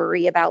and they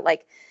worry about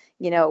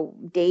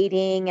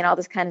dating and all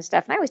this kind of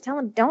stuff. And I always tell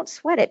them, don't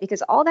sweat it,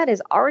 because all that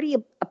is already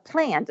a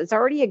plan. It's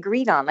already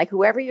agreed on. Like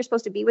whoever you're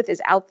supposed to be with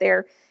is out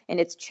there and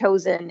it's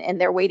chosen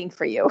and they're waiting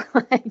for you.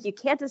 You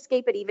can't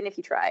escape it even if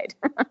you tried.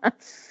 I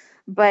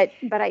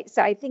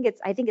think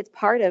it's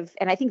part of,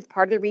 and I think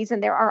part of the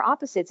reason there are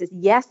opposites is,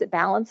 yes, it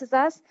balances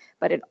us,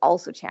 but it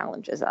also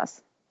challenges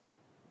us.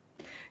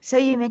 So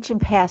you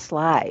mentioned past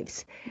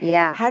lives.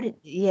 Yeah.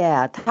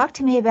 Talk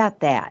to me about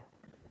that.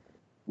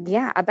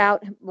 Yeah,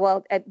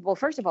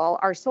 first of all,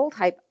 our soul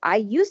type, I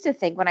used to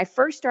think when I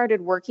first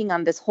started working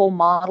on this whole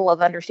model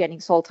of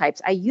understanding soul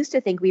types, I used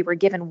to think we were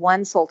given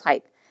one soul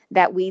type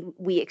that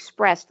we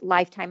expressed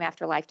lifetime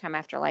after lifetime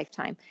after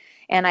lifetime.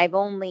 And I've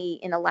only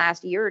in the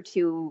last year or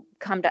two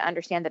come to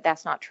understand that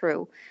that's not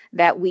true,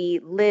 that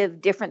we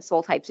live different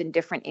soul types in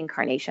different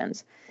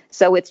incarnations.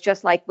 So it's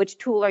just like, which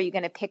tool are you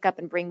going to pick up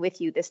and bring with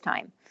you this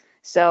time?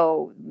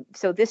 So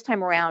this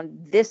time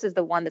around, this is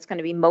the one that's going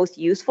to be most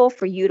useful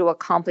for you to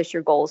accomplish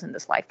your goals in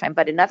this lifetime.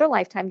 But another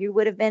lifetime, you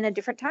would have been a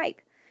different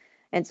type.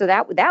 And so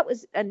that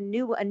was a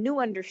new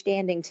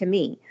understanding to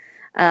me.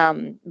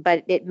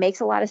 But it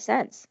makes a lot of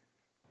sense.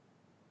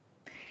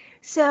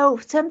 So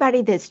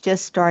somebody that's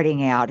just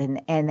starting out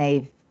and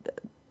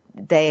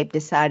they've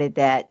decided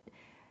that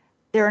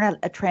they're in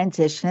a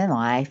transition in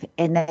life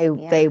and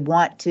they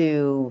want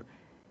to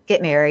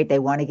get married, they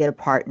want to get a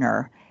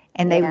partner.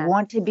 And they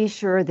want to be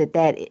sure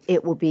that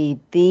it will be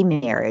the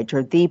marriage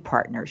or the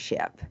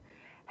partnership.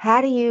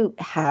 How do you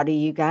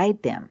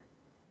guide them?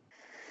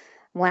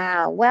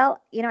 Wow.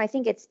 Well, I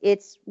think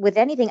it's with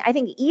anything. I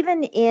think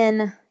even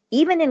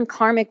in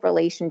karmic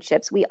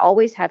relationships, we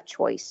always have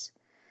choice.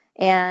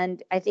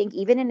 And I think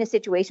even in a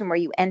situation where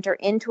you enter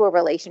into a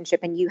relationship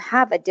and you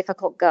have a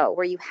difficult go,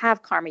 where you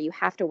have karma, you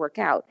have to work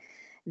out,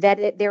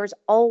 there's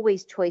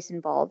always choice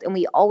involved. And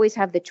we always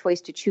have the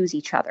choice to choose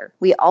each other.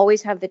 We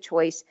always have the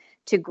choice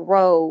to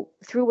grow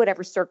through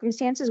whatever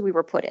circumstances we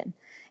were put in.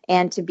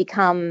 and to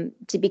become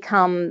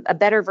a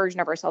better version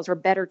of ourselves, or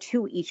better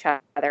to each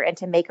other, and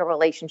to make a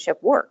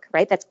relationship work,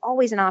 right? That's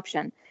always an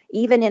option,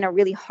 even in a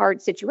really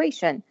hard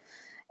situation.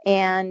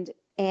 And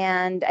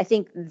I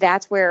think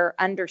that's where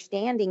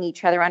understanding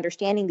each other,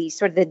 understanding these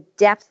sort of the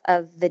depth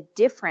of the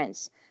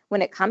difference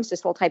when it comes to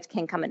soul types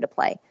can come into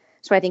play.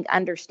 So I think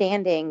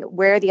understanding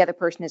where the other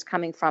person is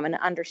coming from, and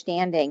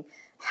understanding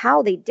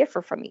how they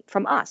differ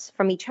from us,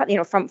 from each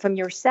other, from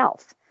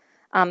yourself.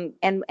 And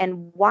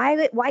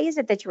why is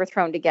it that you were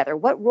thrown together?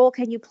 What role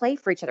can you play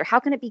for each other? How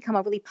can it become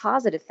a really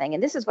positive thing?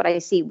 And this is what I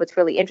see, what's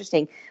really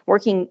interesting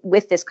working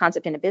with this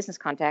concept in a business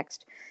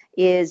context,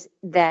 is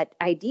that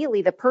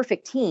ideally the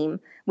perfect team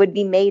would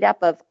be made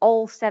up of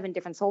all 7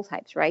 different soul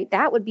types, right?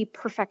 That would be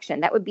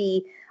perfection. That would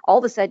be, all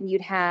of a sudden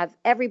you'd have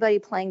everybody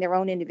playing their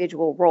own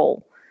individual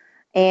role.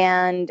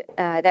 And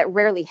that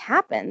rarely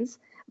happens,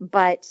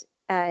 but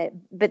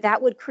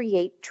that would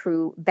create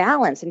true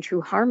balance and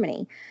true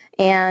harmony.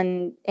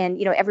 And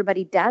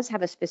everybody does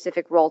have a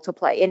specific role to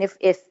play. And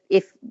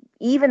if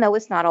even though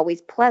it's not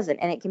always pleasant,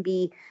 and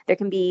there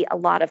can be a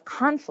lot of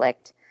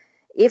conflict,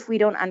 if we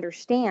don't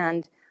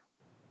understand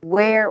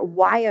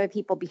why other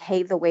people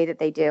behave the way that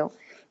they do.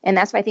 And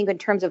that's why I think, in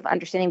terms of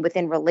understanding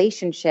within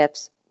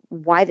relationships,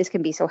 why this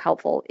can be so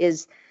helpful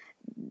is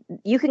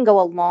you can go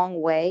a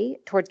long way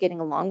towards getting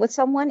along with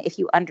someone if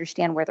you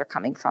understand where they're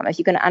coming from, if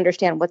you can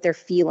understand what they're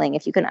feeling,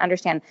 if you can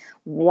understand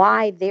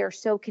why they're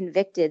so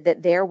convicted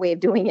that their way of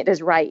doing it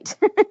is right.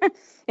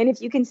 And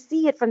if you can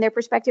see it from their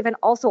perspective, and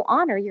also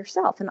honor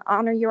yourself and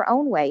honor your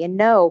own way, and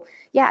know,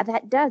 yeah,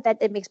 that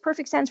it makes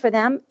perfect sense for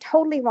them,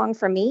 totally wrong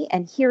for me,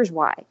 and here's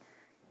why.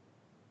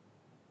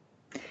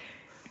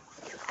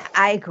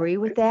 I agree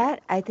with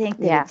that. I think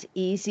that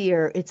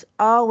it's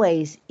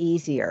always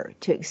easier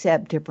to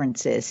accept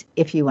differences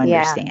if you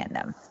understand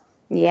them.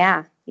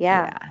 Yeah,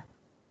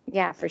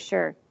 for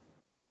sure.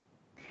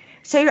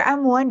 So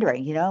I'm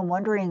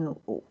wondering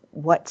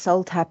what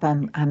soul type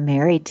I'm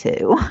married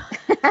to.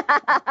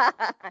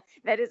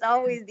 That is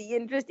always the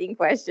interesting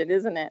question,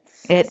 isn't it?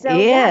 It is.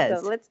 Yeah,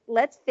 so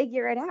let's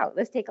figure it out.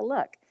 Let's take a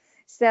look.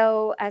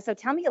 So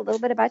tell me a little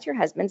bit about your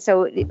husband.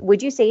 So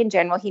would you say in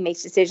general he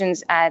makes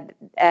decisions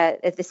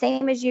the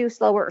same as you,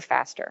 slower or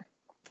faster?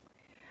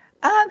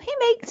 He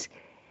makes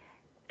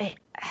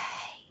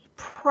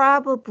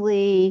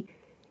probably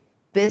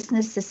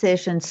business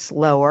decisions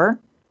slower,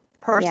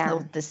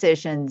 personal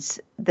decisions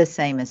the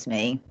same as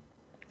me.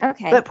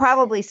 Okay. But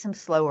probably some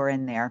slower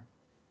in there.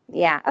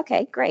 Yeah.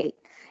 Okay, great.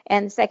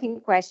 And the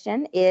second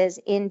question is,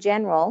 in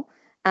general,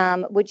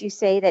 would you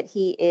say that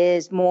he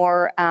is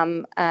more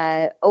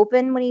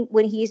open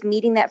when he's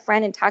meeting that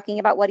friend and talking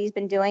about what he's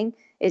been doing?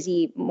 Is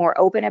he more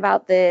open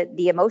about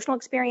the emotional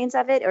experience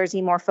of it, or is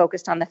he more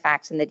focused on the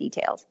facts and the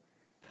details?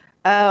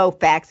 Oh,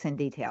 facts and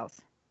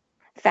details.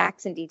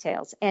 Facts and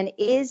details. And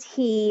is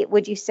he,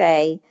 would you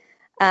say,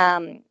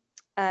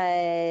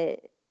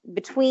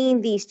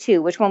 between these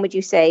two, which one would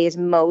you say is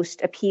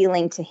most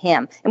appealing to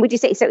him? And would you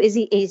say, so is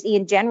he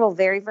in general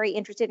very, very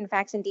interested in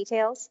facts and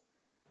details?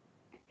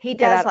 He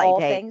does like all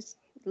data. things.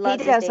 He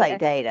does like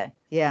data.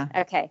 Yeah.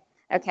 Okay.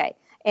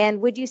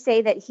 And would you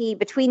say that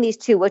between these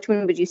two, which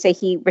one would you say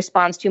he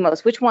responds to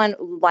most? Which one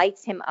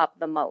lights him up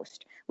the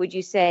most? Would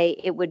you say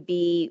it would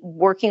be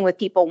working with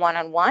people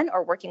one-on-one,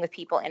 or working with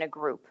people in a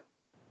group?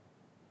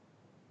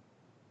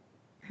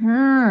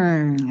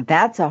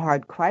 That's a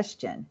hard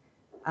question.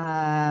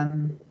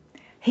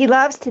 He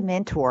loves to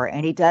mentor,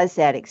 and he does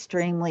that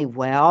extremely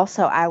well.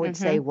 So I would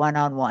say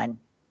one-on-one.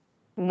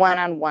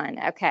 One-on-one.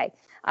 Okay.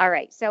 All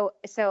right. So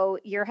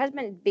your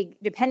husband,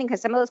 depending,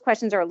 because some of those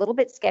questions are a little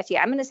bit sketchy,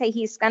 I'm going to say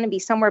he's going to be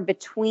somewhere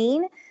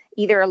between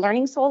either a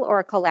learning soul or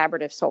a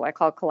collaborative soul. I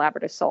call it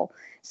collaborative soul.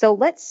 So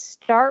let's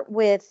start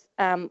with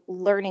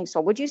learning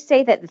soul. Would you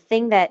say that the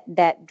thing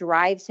that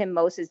drives him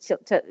most is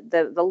to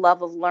the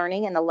love of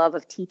learning and the love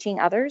of teaching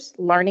others?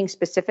 Learning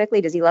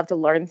specifically, does he love to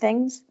learn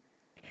things?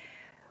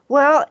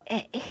 Well,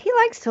 he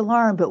likes to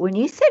learn, but when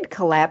you said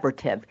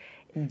collaborative,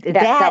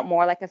 that felt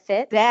more like a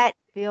fit? That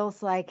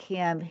feels like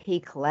him. He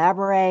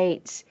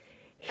collaborates.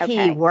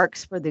 Okay. He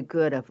works for the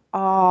good of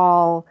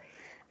all.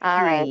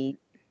 All right.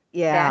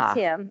 Yeah. That's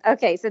him.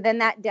 Okay. So then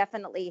that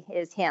definitely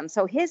is him.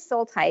 So his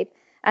soul type,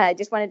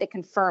 just wanted to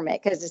confirm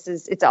it, because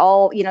it's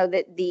all,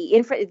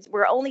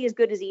 we're only as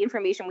good as the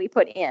information we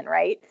put in,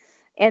 right?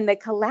 And the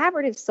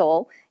collaborative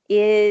soul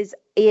is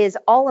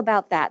all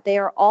about that. They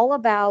are all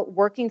about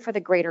working for the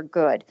greater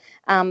good.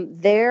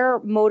 Their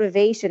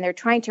motivation, they're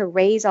trying to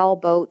raise all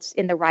boats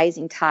in the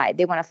rising tide.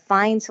 They want to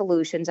find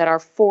solutions that are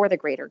for the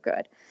greater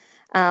good.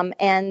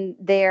 And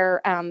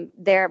they're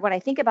when I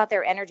think about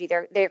their energy,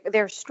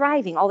 they're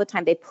striving all the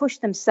time. They push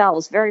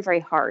themselves very, very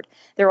hard.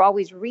 They're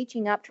always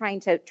reaching up,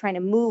 trying to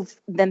move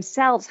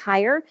themselves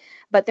higher,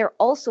 but they're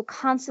also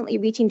constantly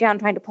reaching down,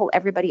 trying to pull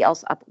everybody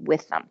else up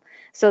with them.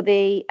 So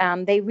they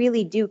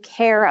really do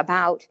care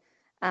about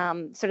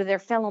sort of their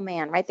fellow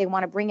man, right? They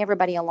want to bring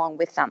everybody along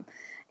with them.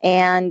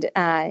 And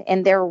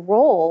their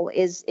role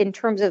is, in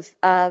terms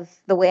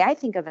of the way I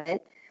think of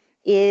it,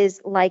 is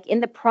like in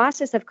the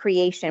process of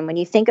creation. When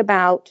you think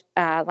about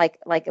like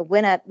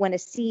when a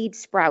seed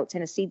sprouts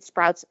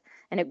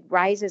and it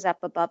rises up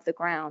above the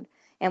ground,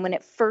 and when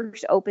it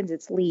first opens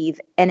its leaf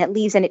and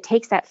it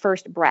takes that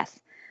first breath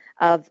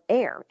of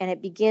air and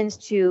it begins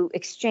to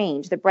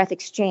exchange the breath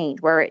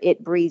exchange, where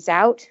it breathes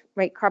out,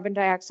 right, carbon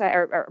dioxide,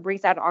 or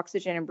breathes out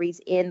oxygen and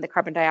breathes in the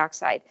carbon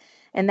dioxide.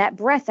 And that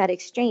breath, that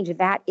exchange,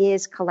 that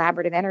is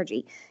collaborative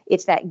energy.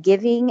 It's that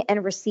giving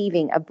and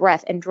receiving of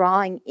breath and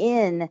drawing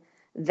in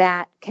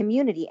that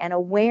community and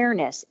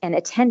awareness and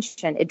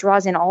attention. It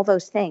draws in all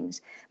those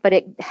things, but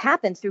it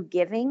happens through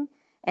giving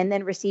and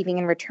then receiving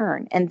in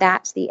return. And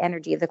that's the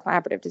energy of the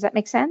collaborative. Does that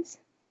make sense?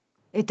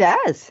 It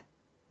does.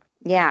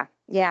 Yeah.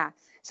 Yeah.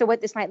 So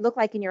what this might look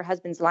like in your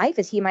husband's life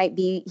is he might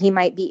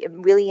be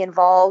really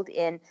involved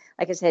in,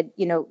 like I said,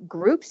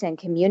 groups and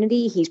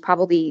community. He's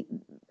probably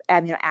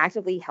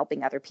actively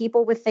helping other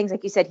people with things.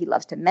 Like you said, he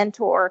loves to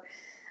mentor.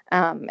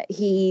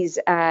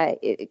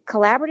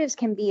 Collaboratives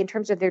can be, in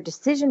terms of their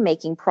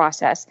decision-making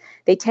process,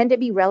 they tend to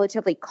be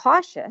relatively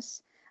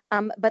cautious,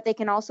 but they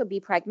can also be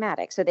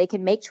pragmatic. So they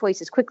can make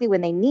choices quickly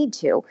when they need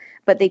to,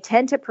 but they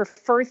tend to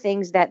prefer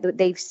things that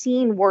they've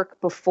seen work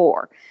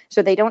before.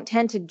 So they don't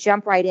tend to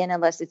jump right in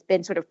unless it's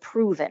been sort of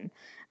proven.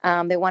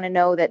 They want to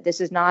know that this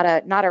is not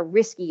a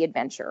risky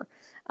adventure.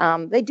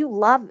 They do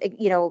love,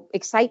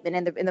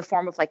 excitement in the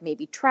form of like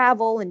maybe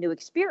travel and new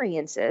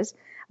experiences,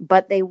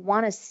 but they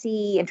want to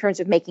see, in terms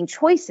of making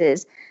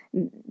choices,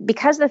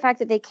 because of the fact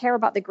that they care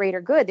about the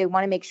greater good, they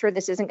want to make sure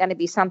this isn't going to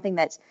be something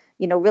that's,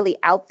 really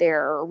out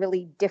there or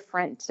really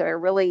different or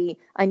really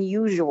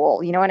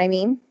unusual. You know what I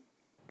mean?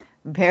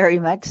 Very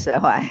much so.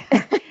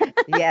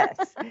 Yes,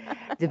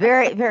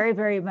 very, very,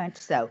 very much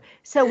so.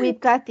 So we've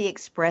got the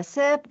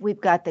expressive, we've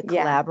got the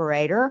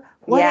collaborator.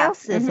 What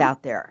else is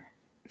out there?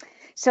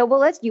 So,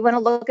 you want to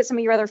look at some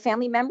of your other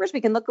family members?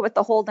 We can look at what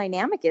the whole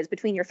dynamic is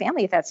between your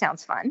family, if that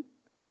sounds fun.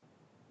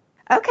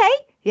 Okay.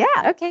 Yeah.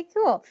 Okay,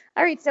 cool.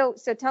 All right. So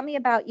tell me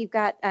about, you've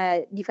got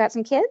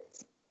some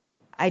kids?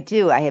 I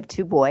do. I have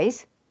 2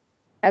 boys.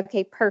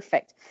 Okay,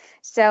 perfect.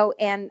 So,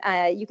 and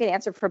you can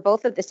answer for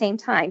both at the same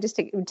time,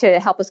 just to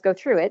help us go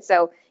through it.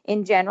 So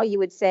in general, you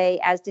would say,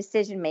 as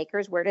decision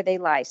makers, where do they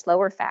lie? Slow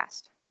or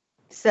fast?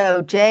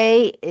 So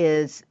Jay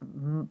is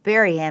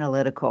very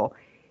analytical.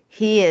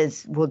 He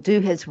will do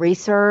his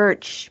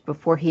research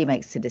before he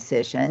makes a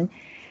decision.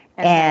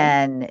 Okay.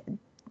 And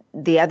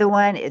the other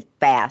one is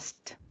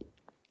fast.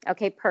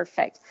 Okay,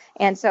 perfect.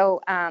 And so,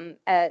 and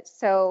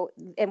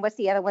what's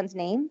the other one's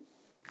name?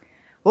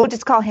 We'll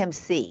just call him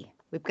C.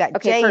 We've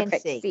got J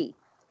perfect. and C.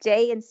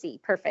 J and C,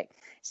 perfect.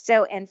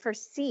 So, and for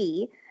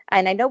C,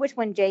 and I know which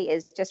one J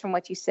is just from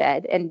what you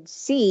said, and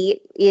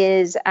C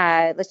is,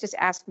 let's just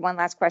ask one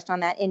last question on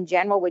that. In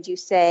general, would you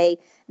say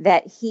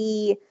that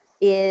he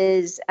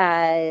is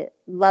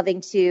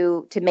loving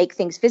to make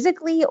things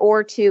physically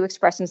or to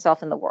express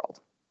himself in the world?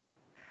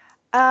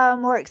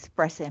 More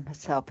expressing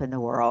himself in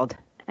the world.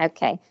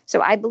 Okay.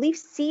 So I believe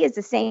C is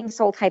the same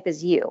soul type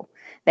as you,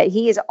 that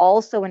he is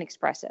also an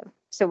expressive.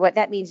 So what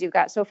that means, you've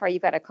got a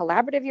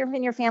collaborative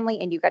in your family,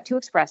 and you've got 2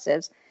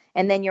 expressives.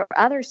 And then your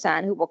other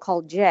son, who we'll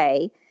call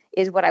J,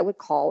 is what I would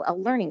call a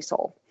learning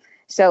soul.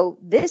 So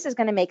this is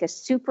going to make a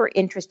super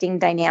interesting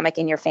dynamic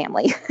in your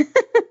family.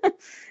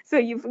 So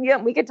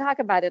we could talk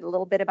about it a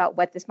little bit, about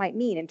what this might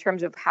mean in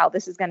terms of how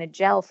this is going to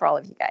gel for all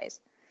of you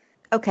guys.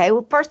 Okay.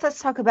 Well, first let's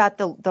talk about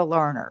the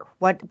learner.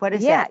 What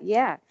is that?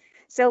 Yeah.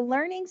 So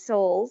learning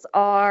souls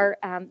are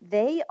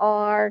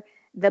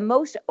the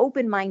most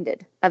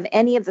open-minded of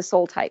any of the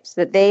soul types.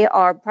 That they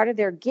are, part of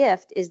their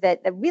gift is that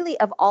really,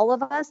 of all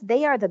of us,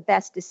 they are the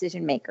best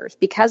decision makers,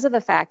 because of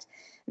the fact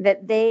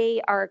that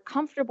they are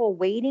comfortable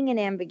waiting in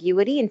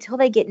ambiguity until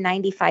they get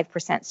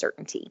 95%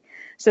 certainty.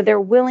 So they're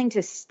willing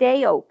to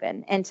stay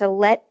open and to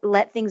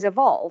let things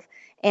evolve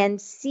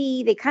and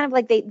see. They kind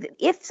of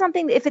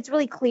if it's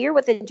really clear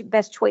what the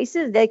best choice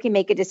is, they can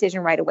make a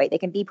decision right away. They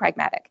can be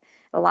pragmatic,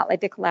 a lot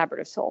like the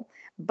collaborative soul.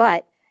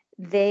 But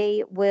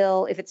they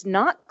will, if it's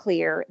not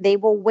clear, they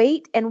will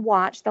wait and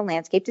watch the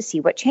landscape to see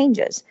what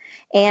changes.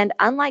 And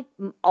unlike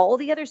all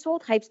the other soul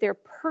types, they're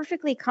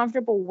perfectly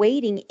comfortable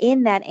waiting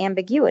in that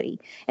ambiguity,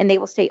 and they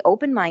will stay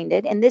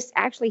open-minded. And this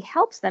actually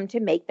helps them to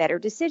make better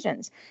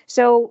decisions.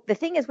 So the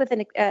thing is with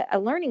a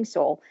learning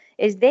soul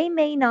is they're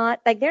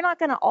not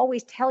going to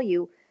always tell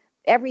you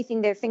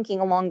everything they're thinking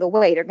along the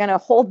way. They're going to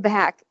hold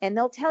back, and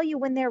they'll tell you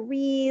when they're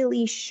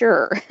really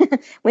sure,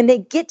 when they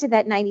get to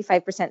that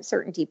 95%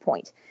 certainty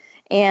point.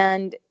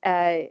 And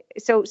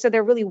so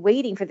they're really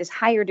waiting for this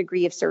higher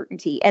degree of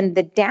certainty. And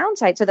the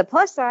downside, so the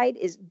plus side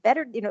is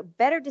better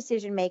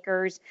decision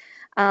makers,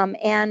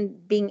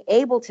 and being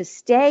able to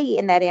stay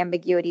in that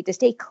ambiguity, to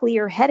stay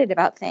clear-headed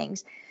about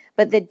things.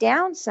 But the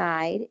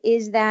downside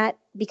is that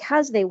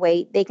because they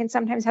wait, they can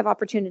sometimes have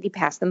opportunity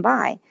pass them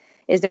by.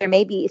 Is there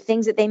may be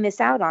things that they miss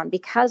out on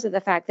because of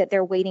the fact that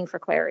they're waiting for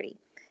clarity.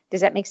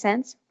 Does that make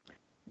sense?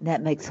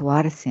 That makes a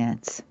lot of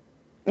sense.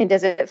 And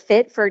does it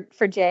fit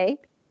for Jay?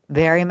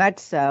 Very much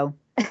so.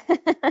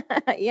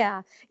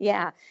 Yeah,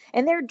 yeah.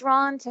 And they're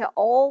drawn to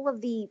all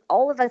of the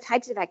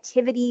types of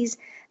activities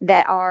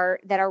that are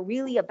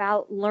really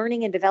about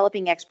learning and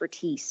developing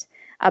expertise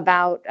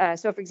about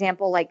so for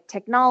example, like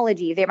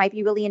technology, they might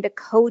be really into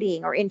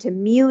coding or into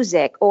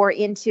music or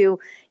into,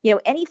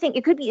 anything.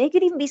 It could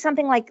even be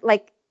something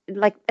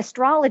like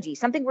astrology,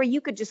 something where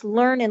you could just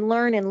learn and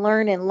learn and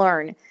learn and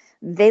learn.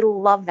 They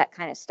love that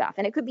kind of stuff.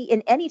 And it could be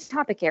in any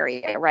topic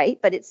area, right?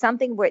 But it's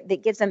something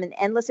that gives them an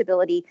endless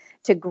ability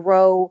to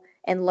grow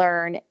and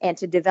learn and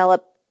to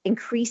develop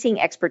increasing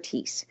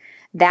expertise.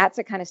 That's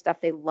the kind of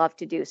stuff they love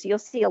to do. So you'll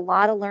see a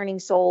lot of learning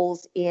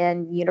souls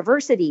in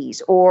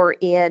universities or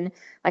in,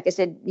 like I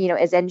said,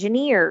 as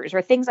engineers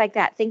or things like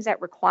that, things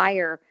that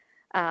require,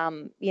 a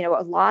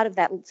lot of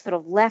that sort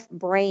of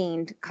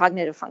left-brained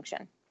cognitive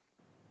function.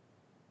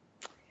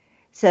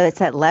 So it's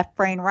that left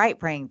brain, right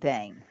brain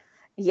thing.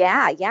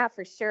 Yeah,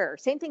 for sure.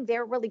 Same thing.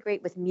 They're really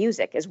great with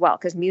music as well,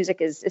 because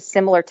music is a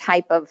similar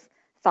type of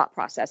thought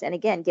process. And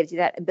again, gives you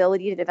that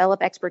ability to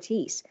develop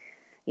expertise.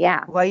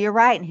 Yeah. Well, you're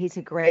right. And he's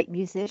a great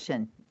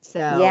musician.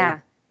 So,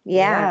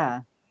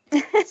 Yeah.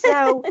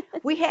 So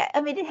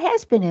it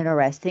has been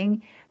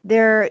interesting.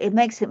 It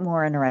makes it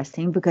more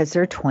interesting because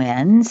they're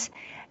twins.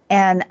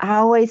 And I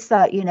always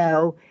thought,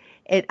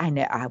 I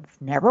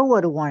never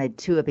would have wanted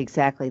two of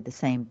exactly the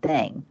same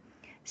thing.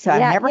 So I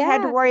never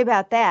had to worry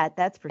about that.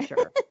 That's for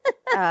sure.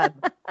 But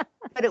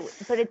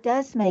it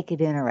does make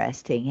it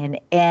interesting,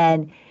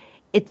 and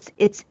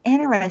it's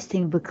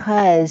interesting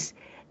because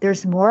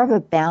there's more of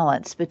a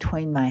balance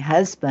between my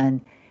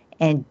husband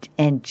and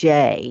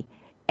Jay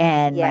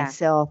and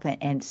myself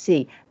and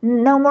C.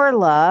 No more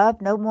love,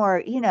 no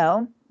more,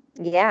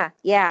 Yeah.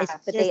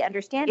 But they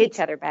understand each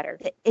other better.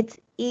 It's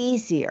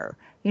easier,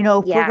 if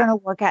we're going to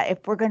work out,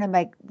 if we're going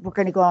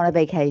to go on a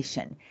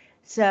vacation.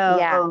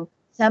 So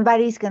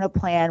somebody's going to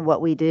plan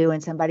what we do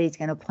and somebody's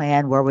going to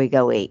plan where we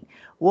go eat.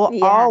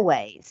 We'll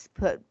always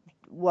put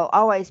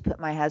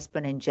my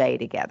husband and Jay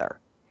together.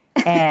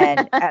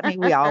 And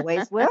we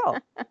always will,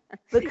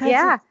 because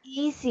it's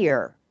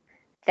easier.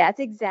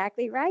 That's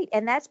exactly right.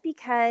 And that's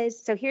because,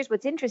 so here's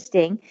what's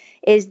interesting,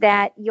 is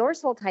that your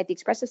soul type, the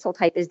expressive soul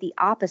type, is the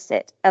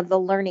opposite of the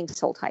learning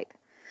soul type.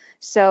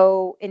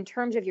 So in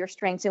terms of your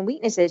strengths and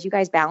weaknesses, you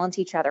guys balance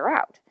each other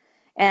out.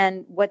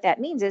 And what that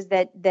means is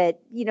that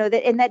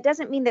and that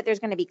doesn't mean that there's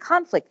going to be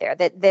conflict there,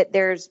 that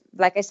there's,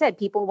 like I said,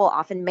 people will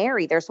often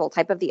marry their soul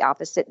type of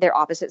their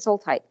opposite soul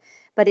type.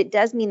 But it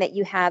does mean that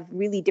you have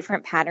really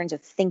different patterns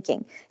of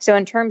thinking. So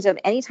in terms of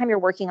anytime you're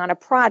working on a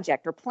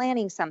project or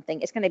planning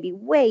something, it's going to be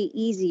way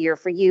easier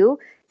for you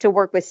to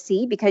work with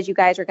C, because you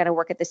guys are going to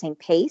work at the same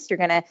pace. You're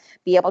going to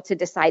be able to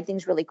decide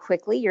things really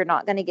quickly. You're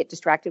not going to get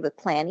distracted with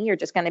planning. You're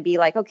just going to be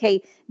like,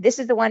 okay, this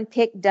is the one,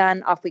 pick,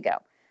 done, off we go.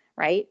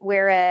 Right.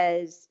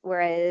 Whereas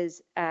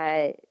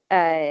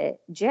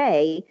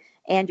Jay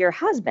and your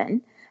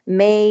husband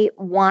may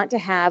want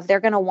to they're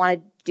going to want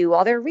to do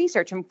all their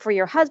research. And for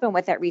your husband,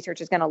 what that research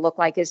is going to look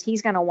like is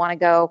he's going to want to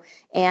go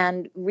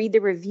and read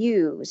the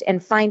reviews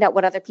and find out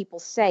what other people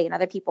say and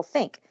other people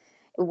think.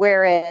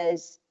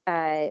 Whereas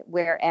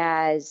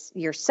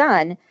your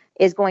son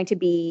is going to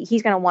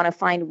he's going to want to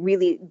find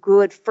really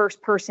good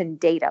first person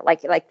data,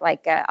 like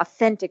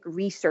authentic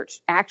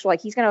research,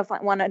 he's going to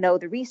want to know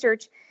the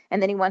research.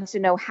 And then he wants to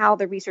know how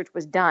the research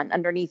was done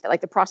underneath it,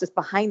 like the process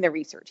behind the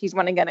research. He's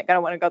going to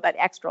want to go that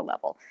extra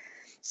level.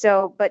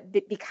 So, but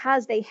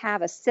because they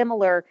have a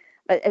similar,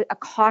 a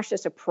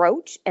cautious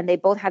approach, and they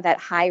both have that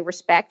high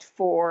respect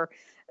for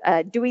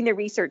doing the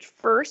research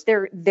first,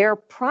 their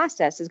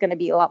process is going to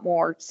be a lot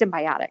more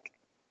symbiotic.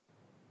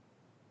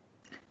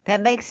 That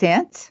makes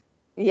sense.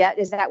 Yeah.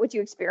 Is that what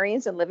you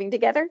experience in living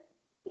together?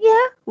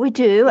 Yeah, we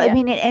do.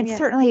 Yeah.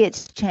 Certainly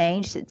it's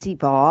changed. It's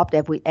evolved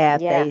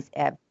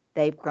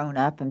they've grown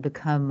up and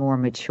become more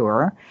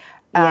mature.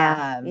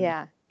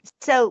 Yeah.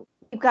 So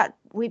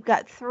we've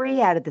got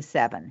 3 out of the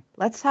 7.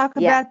 Let's talk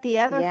about the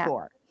other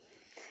 4.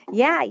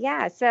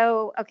 Yeah.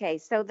 So, okay.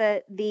 So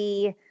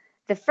the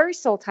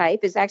first soul type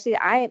is actually,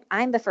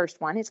 I'm the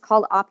first one. It's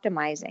called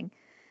optimizing.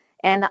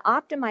 And the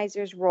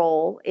optimizer's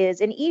role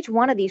is, and each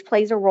one of these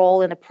plays a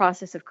role in the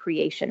process of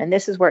creation. And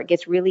this is where it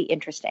gets really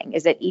interesting,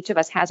 is that each of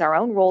us has our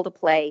own role to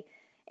play.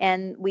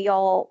 And we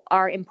all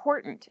are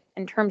important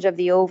in terms of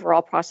the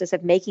overall process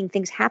of making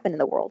things happen in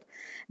the world.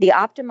 The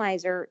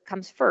optimizer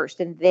comes first,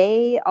 and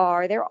they're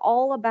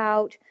all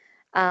about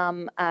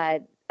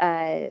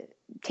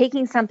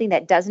taking something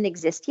that doesn't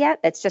exist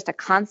yet, that's just a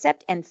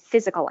concept, and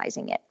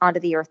physicalizing it onto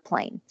the earth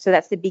plane. So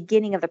that's the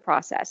beginning of the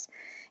process.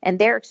 And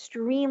they're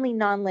extremely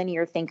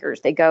nonlinear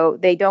thinkers. They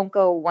don't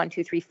go 1,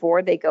 2, 3,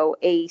 4. They go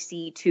A,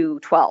 C to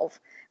 12,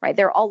 right?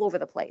 They're all over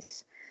the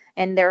place.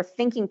 And their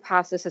thinking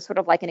process is sort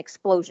of like an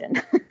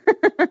explosion.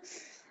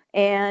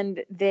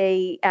 And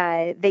they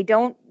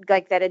don't,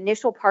 like that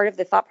initial part of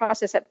the thought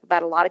process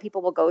that a lot of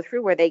people will go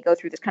through, where they go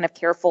through this kind of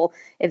careful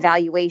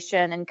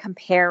evaluation and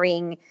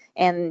comparing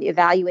and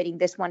evaluating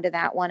this one to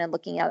that one and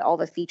looking at all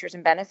the features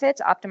and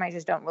benefits.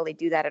 Optimizers don't really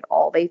do that at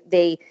all.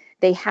 They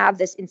have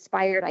this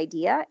inspired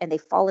idea and they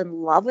fall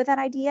in love with that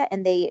idea,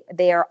 and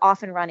they are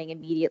off and running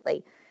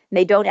immediately. And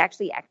they don't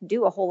actually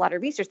do a whole lot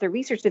of research. The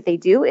research that they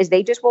do is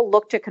they just will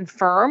look to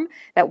confirm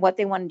that what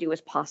they want to do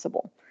is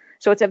possible.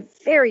 So it's a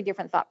very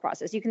different thought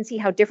process. You can see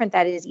how different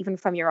that is even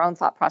from your own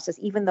thought process,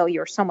 even though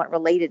you're somewhat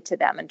related to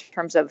them in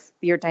terms of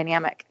your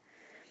dynamic.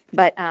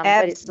 But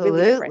it's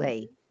really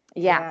different.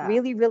 Yeah,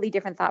 really, really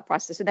different thought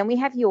process. So then we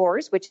have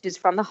yours, which is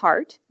from the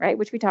heart, right,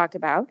 which we talked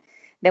about.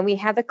 Then we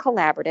have the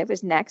collaborative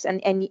is next. And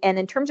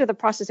in terms of the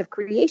process of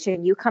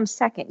creation, you come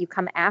second. You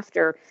come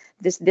after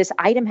this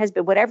item has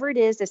been, whatever it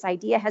is, this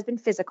idea has been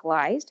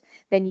physicalized.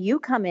 Then you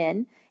come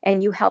in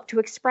and you help to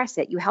express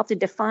it. You help to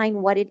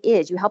define what it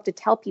is. You help to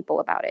tell people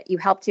about it. You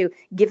help to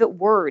give it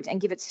words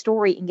and give it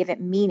story and give it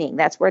meaning.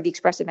 That's where the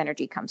expressive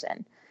energy comes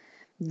in.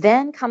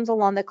 Then comes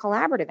along the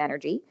collaborative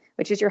energy,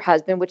 which is your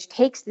husband, which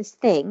takes this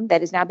thing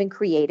that has now been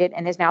created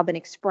and has now been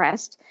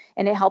expressed,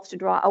 and it helps to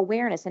draw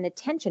awareness and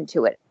attention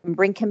to it and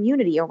bring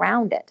community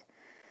around it,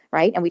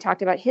 right? And we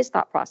talked about his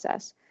thought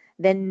process.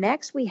 Then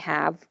next we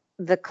have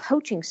the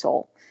coaching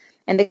soul.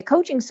 And the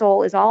coaching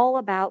soul is all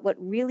about what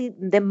really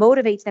that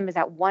motivates them is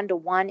that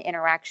one-to-one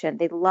interaction.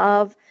 They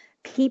love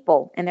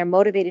people, and they're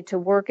motivated to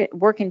work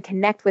and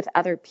connect with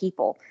other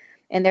people.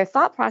 And their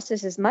thought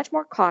process is much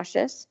more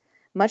cautious,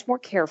 much more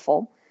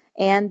careful,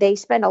 and they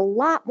spend a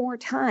lot more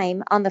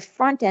time on the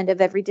front end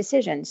of every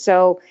decision.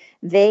 So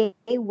they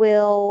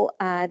will,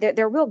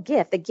 their real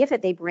gift, the gift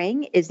that they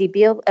bring is the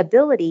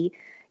ability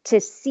to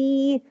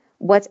see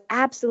what's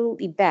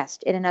absolutely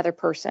best in another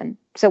person.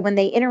 So when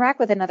they interact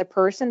with another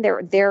person,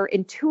 their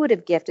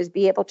intuitive gift is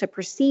be able to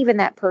perceive in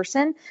that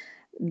person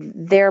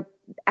their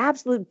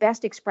absolute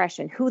best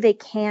expression, who they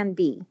can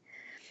be.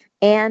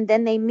 And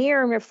then they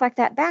mirror and reflect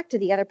that back to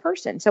the other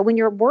person. So when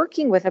you're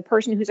working with a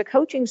person who's a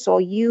coaching soul,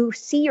 you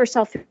see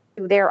yourself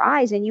through their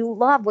eyes and you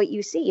love what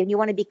you see and you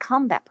want to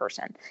become that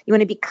person. You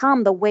want to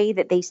become the way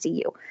that they see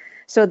you.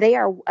 So they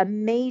are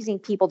amazing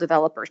people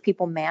developers,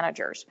 people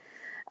managers.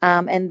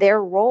 And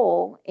their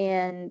role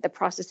in the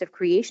process of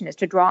creation is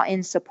to draw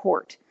in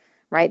support,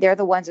 right? They're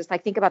the ones. It's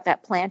like, think about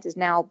that plant is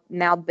now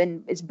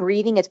it's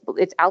breathing.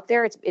 It's out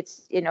there.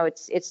 It's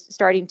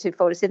starting to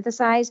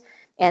photosynthesize.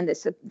 And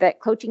that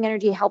coaching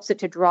energy helps it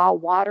to draw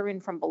water in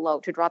from below,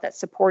 to draw that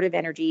supportive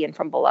energy in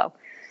from below.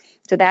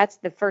 So that's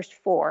the first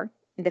four.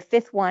 The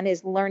fifth one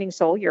is learning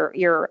soul.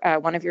 Your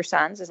one of your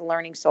sons is a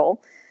learning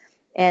soul,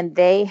 and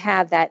they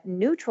have that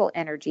neutral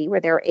energy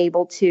where they're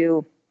able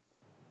to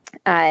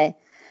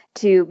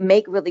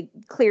make really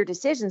clear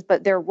decisions.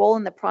 But their role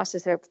in the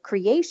process of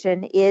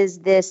creation is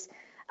this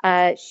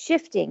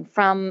shifting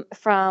from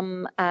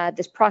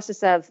this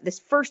process of this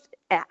first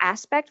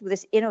aspect,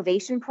 this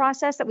innovation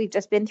process that we've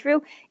just been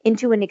through,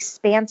 into an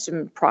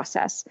expansion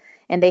process.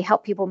 And they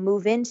help people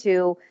move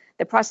into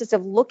the process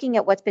of looking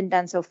at what's been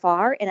done so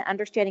far and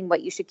understanding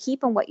what you should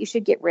keep and what you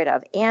should get rid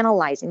of,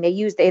 analyzing. They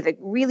have a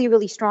really,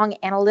 really strong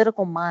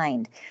analytical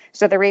mind.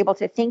 So they're able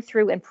to think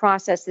through and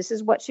process, this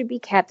is what should be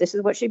kept, this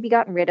is what should be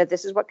gotten rid of,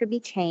 this is what could be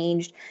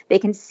changed. They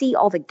can see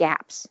all the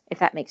gaps, if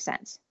that makes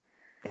sense.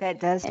 That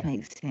does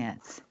make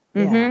sense.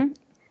 Mm-hmm. Yeah.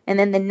 And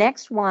then the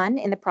next one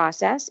in the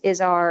process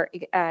is our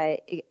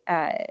the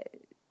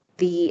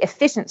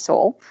efficient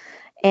soul.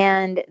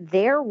 And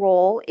their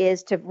role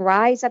is to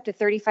rise up to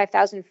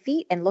 35,000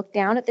 feet and look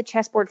down at the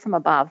chessboard from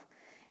above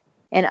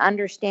and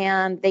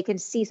understand. They can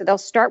see. So they'll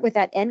start with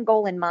that end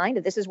goal in mind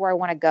of this is where I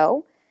want to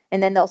go.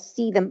 And then they'll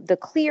see the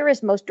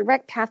clearest, most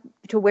direct path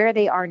to where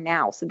they are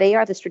now. So they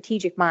are the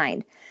strategic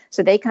mind.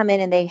 So they come in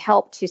and they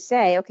help to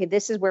say, okay,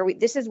 this is where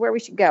we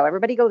should go.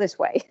 Everybody go this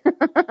way.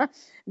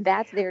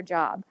 That's their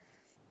job.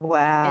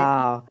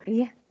 Wow.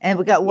 And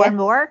we got one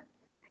more?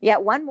 Yeah,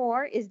 one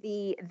more is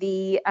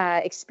the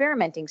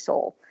experimenting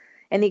soul.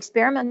 And the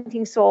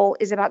experimenting soul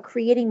is about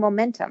creating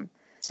momentum.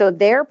 So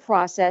their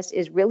process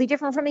is really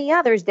different from the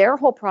others. Their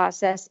whole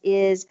process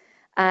is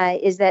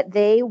that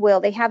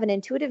they have an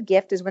intuitive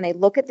gift is when they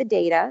look at the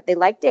data, they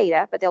like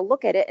data, but they'll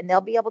look at it and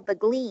they'll be able to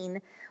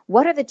glean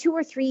what are the 2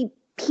 or 3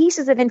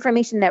 pieces of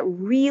information that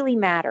really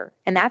matter.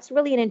 And that's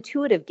really an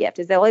intuitive gift,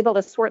 is they're able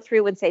to sort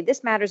through and say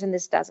this matters and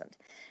this doesn't.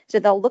 So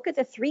they'll look at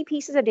the 3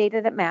 pieces of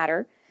data that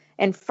matter,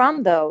 and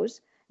from those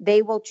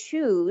they will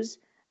choose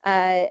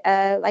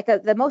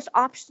the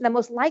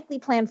most likely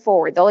plan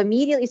forward. They'll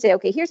immediately say,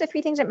 okay, here's the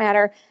 3 things that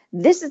matter.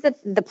 This is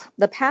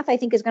the path I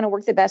think is going to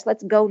work the best.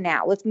 Let's go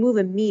now. Let's move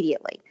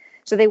immediately.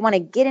 So they want to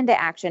get into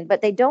action,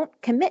 but they don't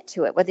commit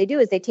to it. What they do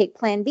is they take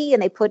plan B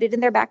and they put it in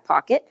their back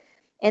pocket,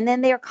 and then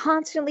they are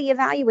constantly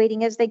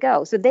evaluating as they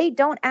go. So they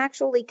don't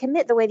actually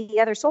commit the way the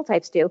other soul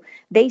types do.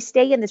 They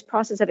stay in this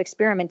process of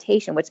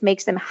experimentation, which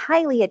makes them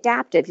highly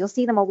adaptive. You'll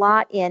see them a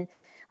lot in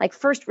like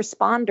first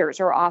responders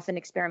are often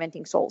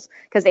experimenting souls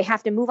because they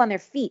have to move on their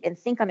feet and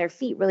think on their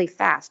feet really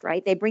fast,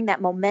 right? They bring that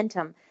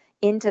momentum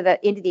into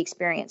the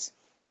experience.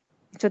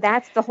 So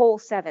that's the whole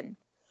 7.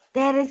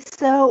 That is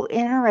so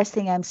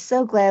interesting. I'm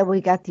so glad we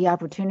got the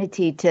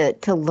opportunity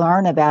to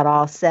learn about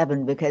all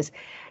 7 because,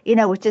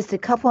 with just a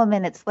couple of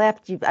minutes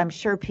left, I'm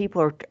sure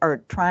people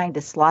are trying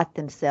to slot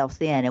themselves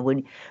in. And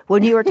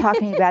when you were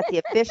talking about the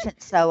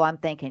efficient soul, I'm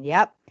thinking,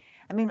 yep.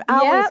 I mean, I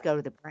always go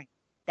to the brain.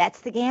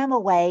 that's the gamma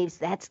waves.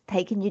 That's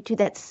taking you to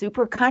that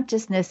super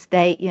consciousness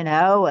state,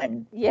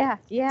 and Yeah,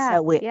 yeah,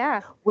 so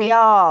yeah. we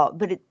all,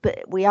 but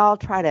we all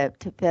try to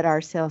fit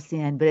ourselves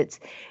in, but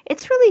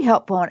it's really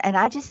helpful. And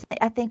I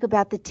think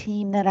about the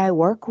team that I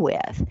work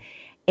with,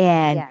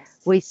 and Yes.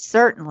 we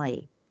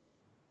certainly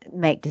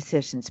make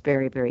decisions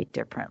very, very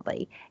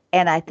differently.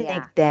 And I think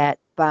Yeah. that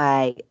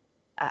by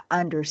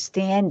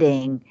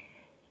understanding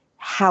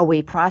how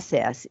we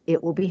process,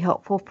 it will be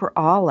helpful for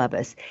all of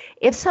us.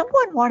 If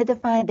someone wanted to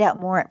find out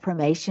more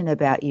information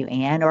about you,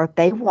 Ann, or if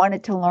they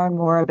wanted to learn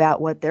more about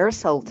what their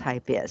soul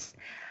type is,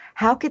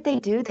 how could they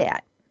do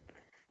that?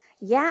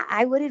 Yeah,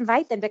 I would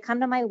invite them to come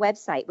to my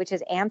website, which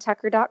is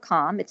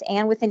anntucker.com. It's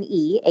Ann with an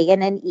E,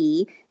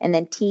 A-N-N-E, and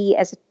then T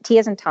as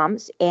in Tom,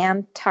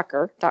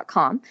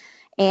 anntucker.com.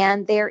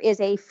 And there is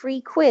a free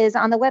quiz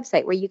on the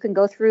website where you can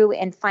go through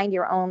and find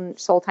your own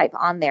soul type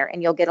on there.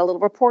 And you'll get a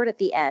little report at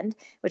the end,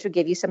 which will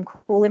give you some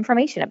cool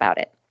information about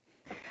it.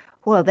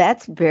 Well,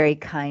 that's very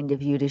kind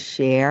of you to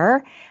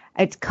share.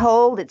 It's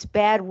cold. It's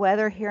bad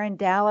weather here in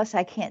Dallas.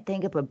 I can't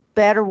think of a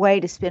better way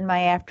to spend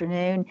my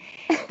afternoon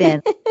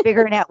than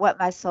figuring out what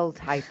my soul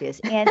type is.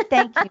 And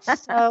thank you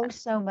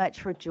so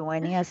much for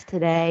joining us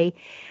today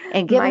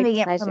and giving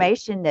me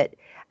information that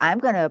I'm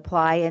going to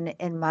apply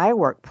in my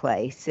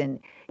workplace and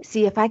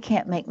see if I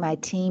can't make my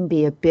team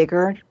be a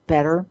bigger,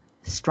 better,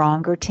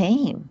 stronger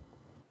team.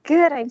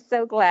 Good. I'm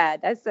so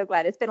glad.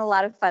 It's been a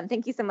lot of fun.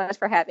 Thank you so much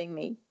for having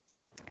me.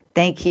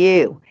 Thank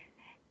you.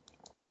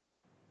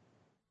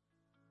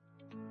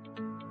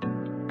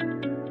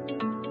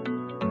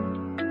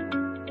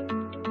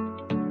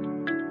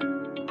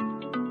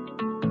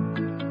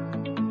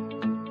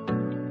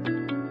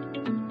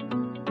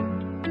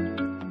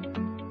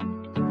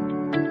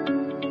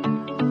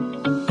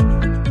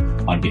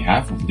 On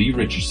behalf of Lee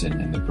Richardson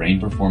and the Brain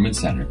Performance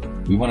Center,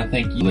 we want to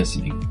thank you for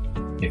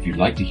listening. If you'd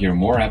like to hear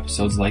more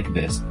episodes like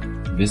this,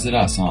 visit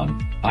us on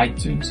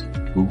iTunes,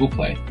 Google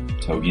Play,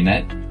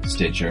 TogiNet,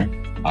 Stitcher,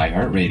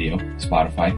 iHeartRadio, Spotify,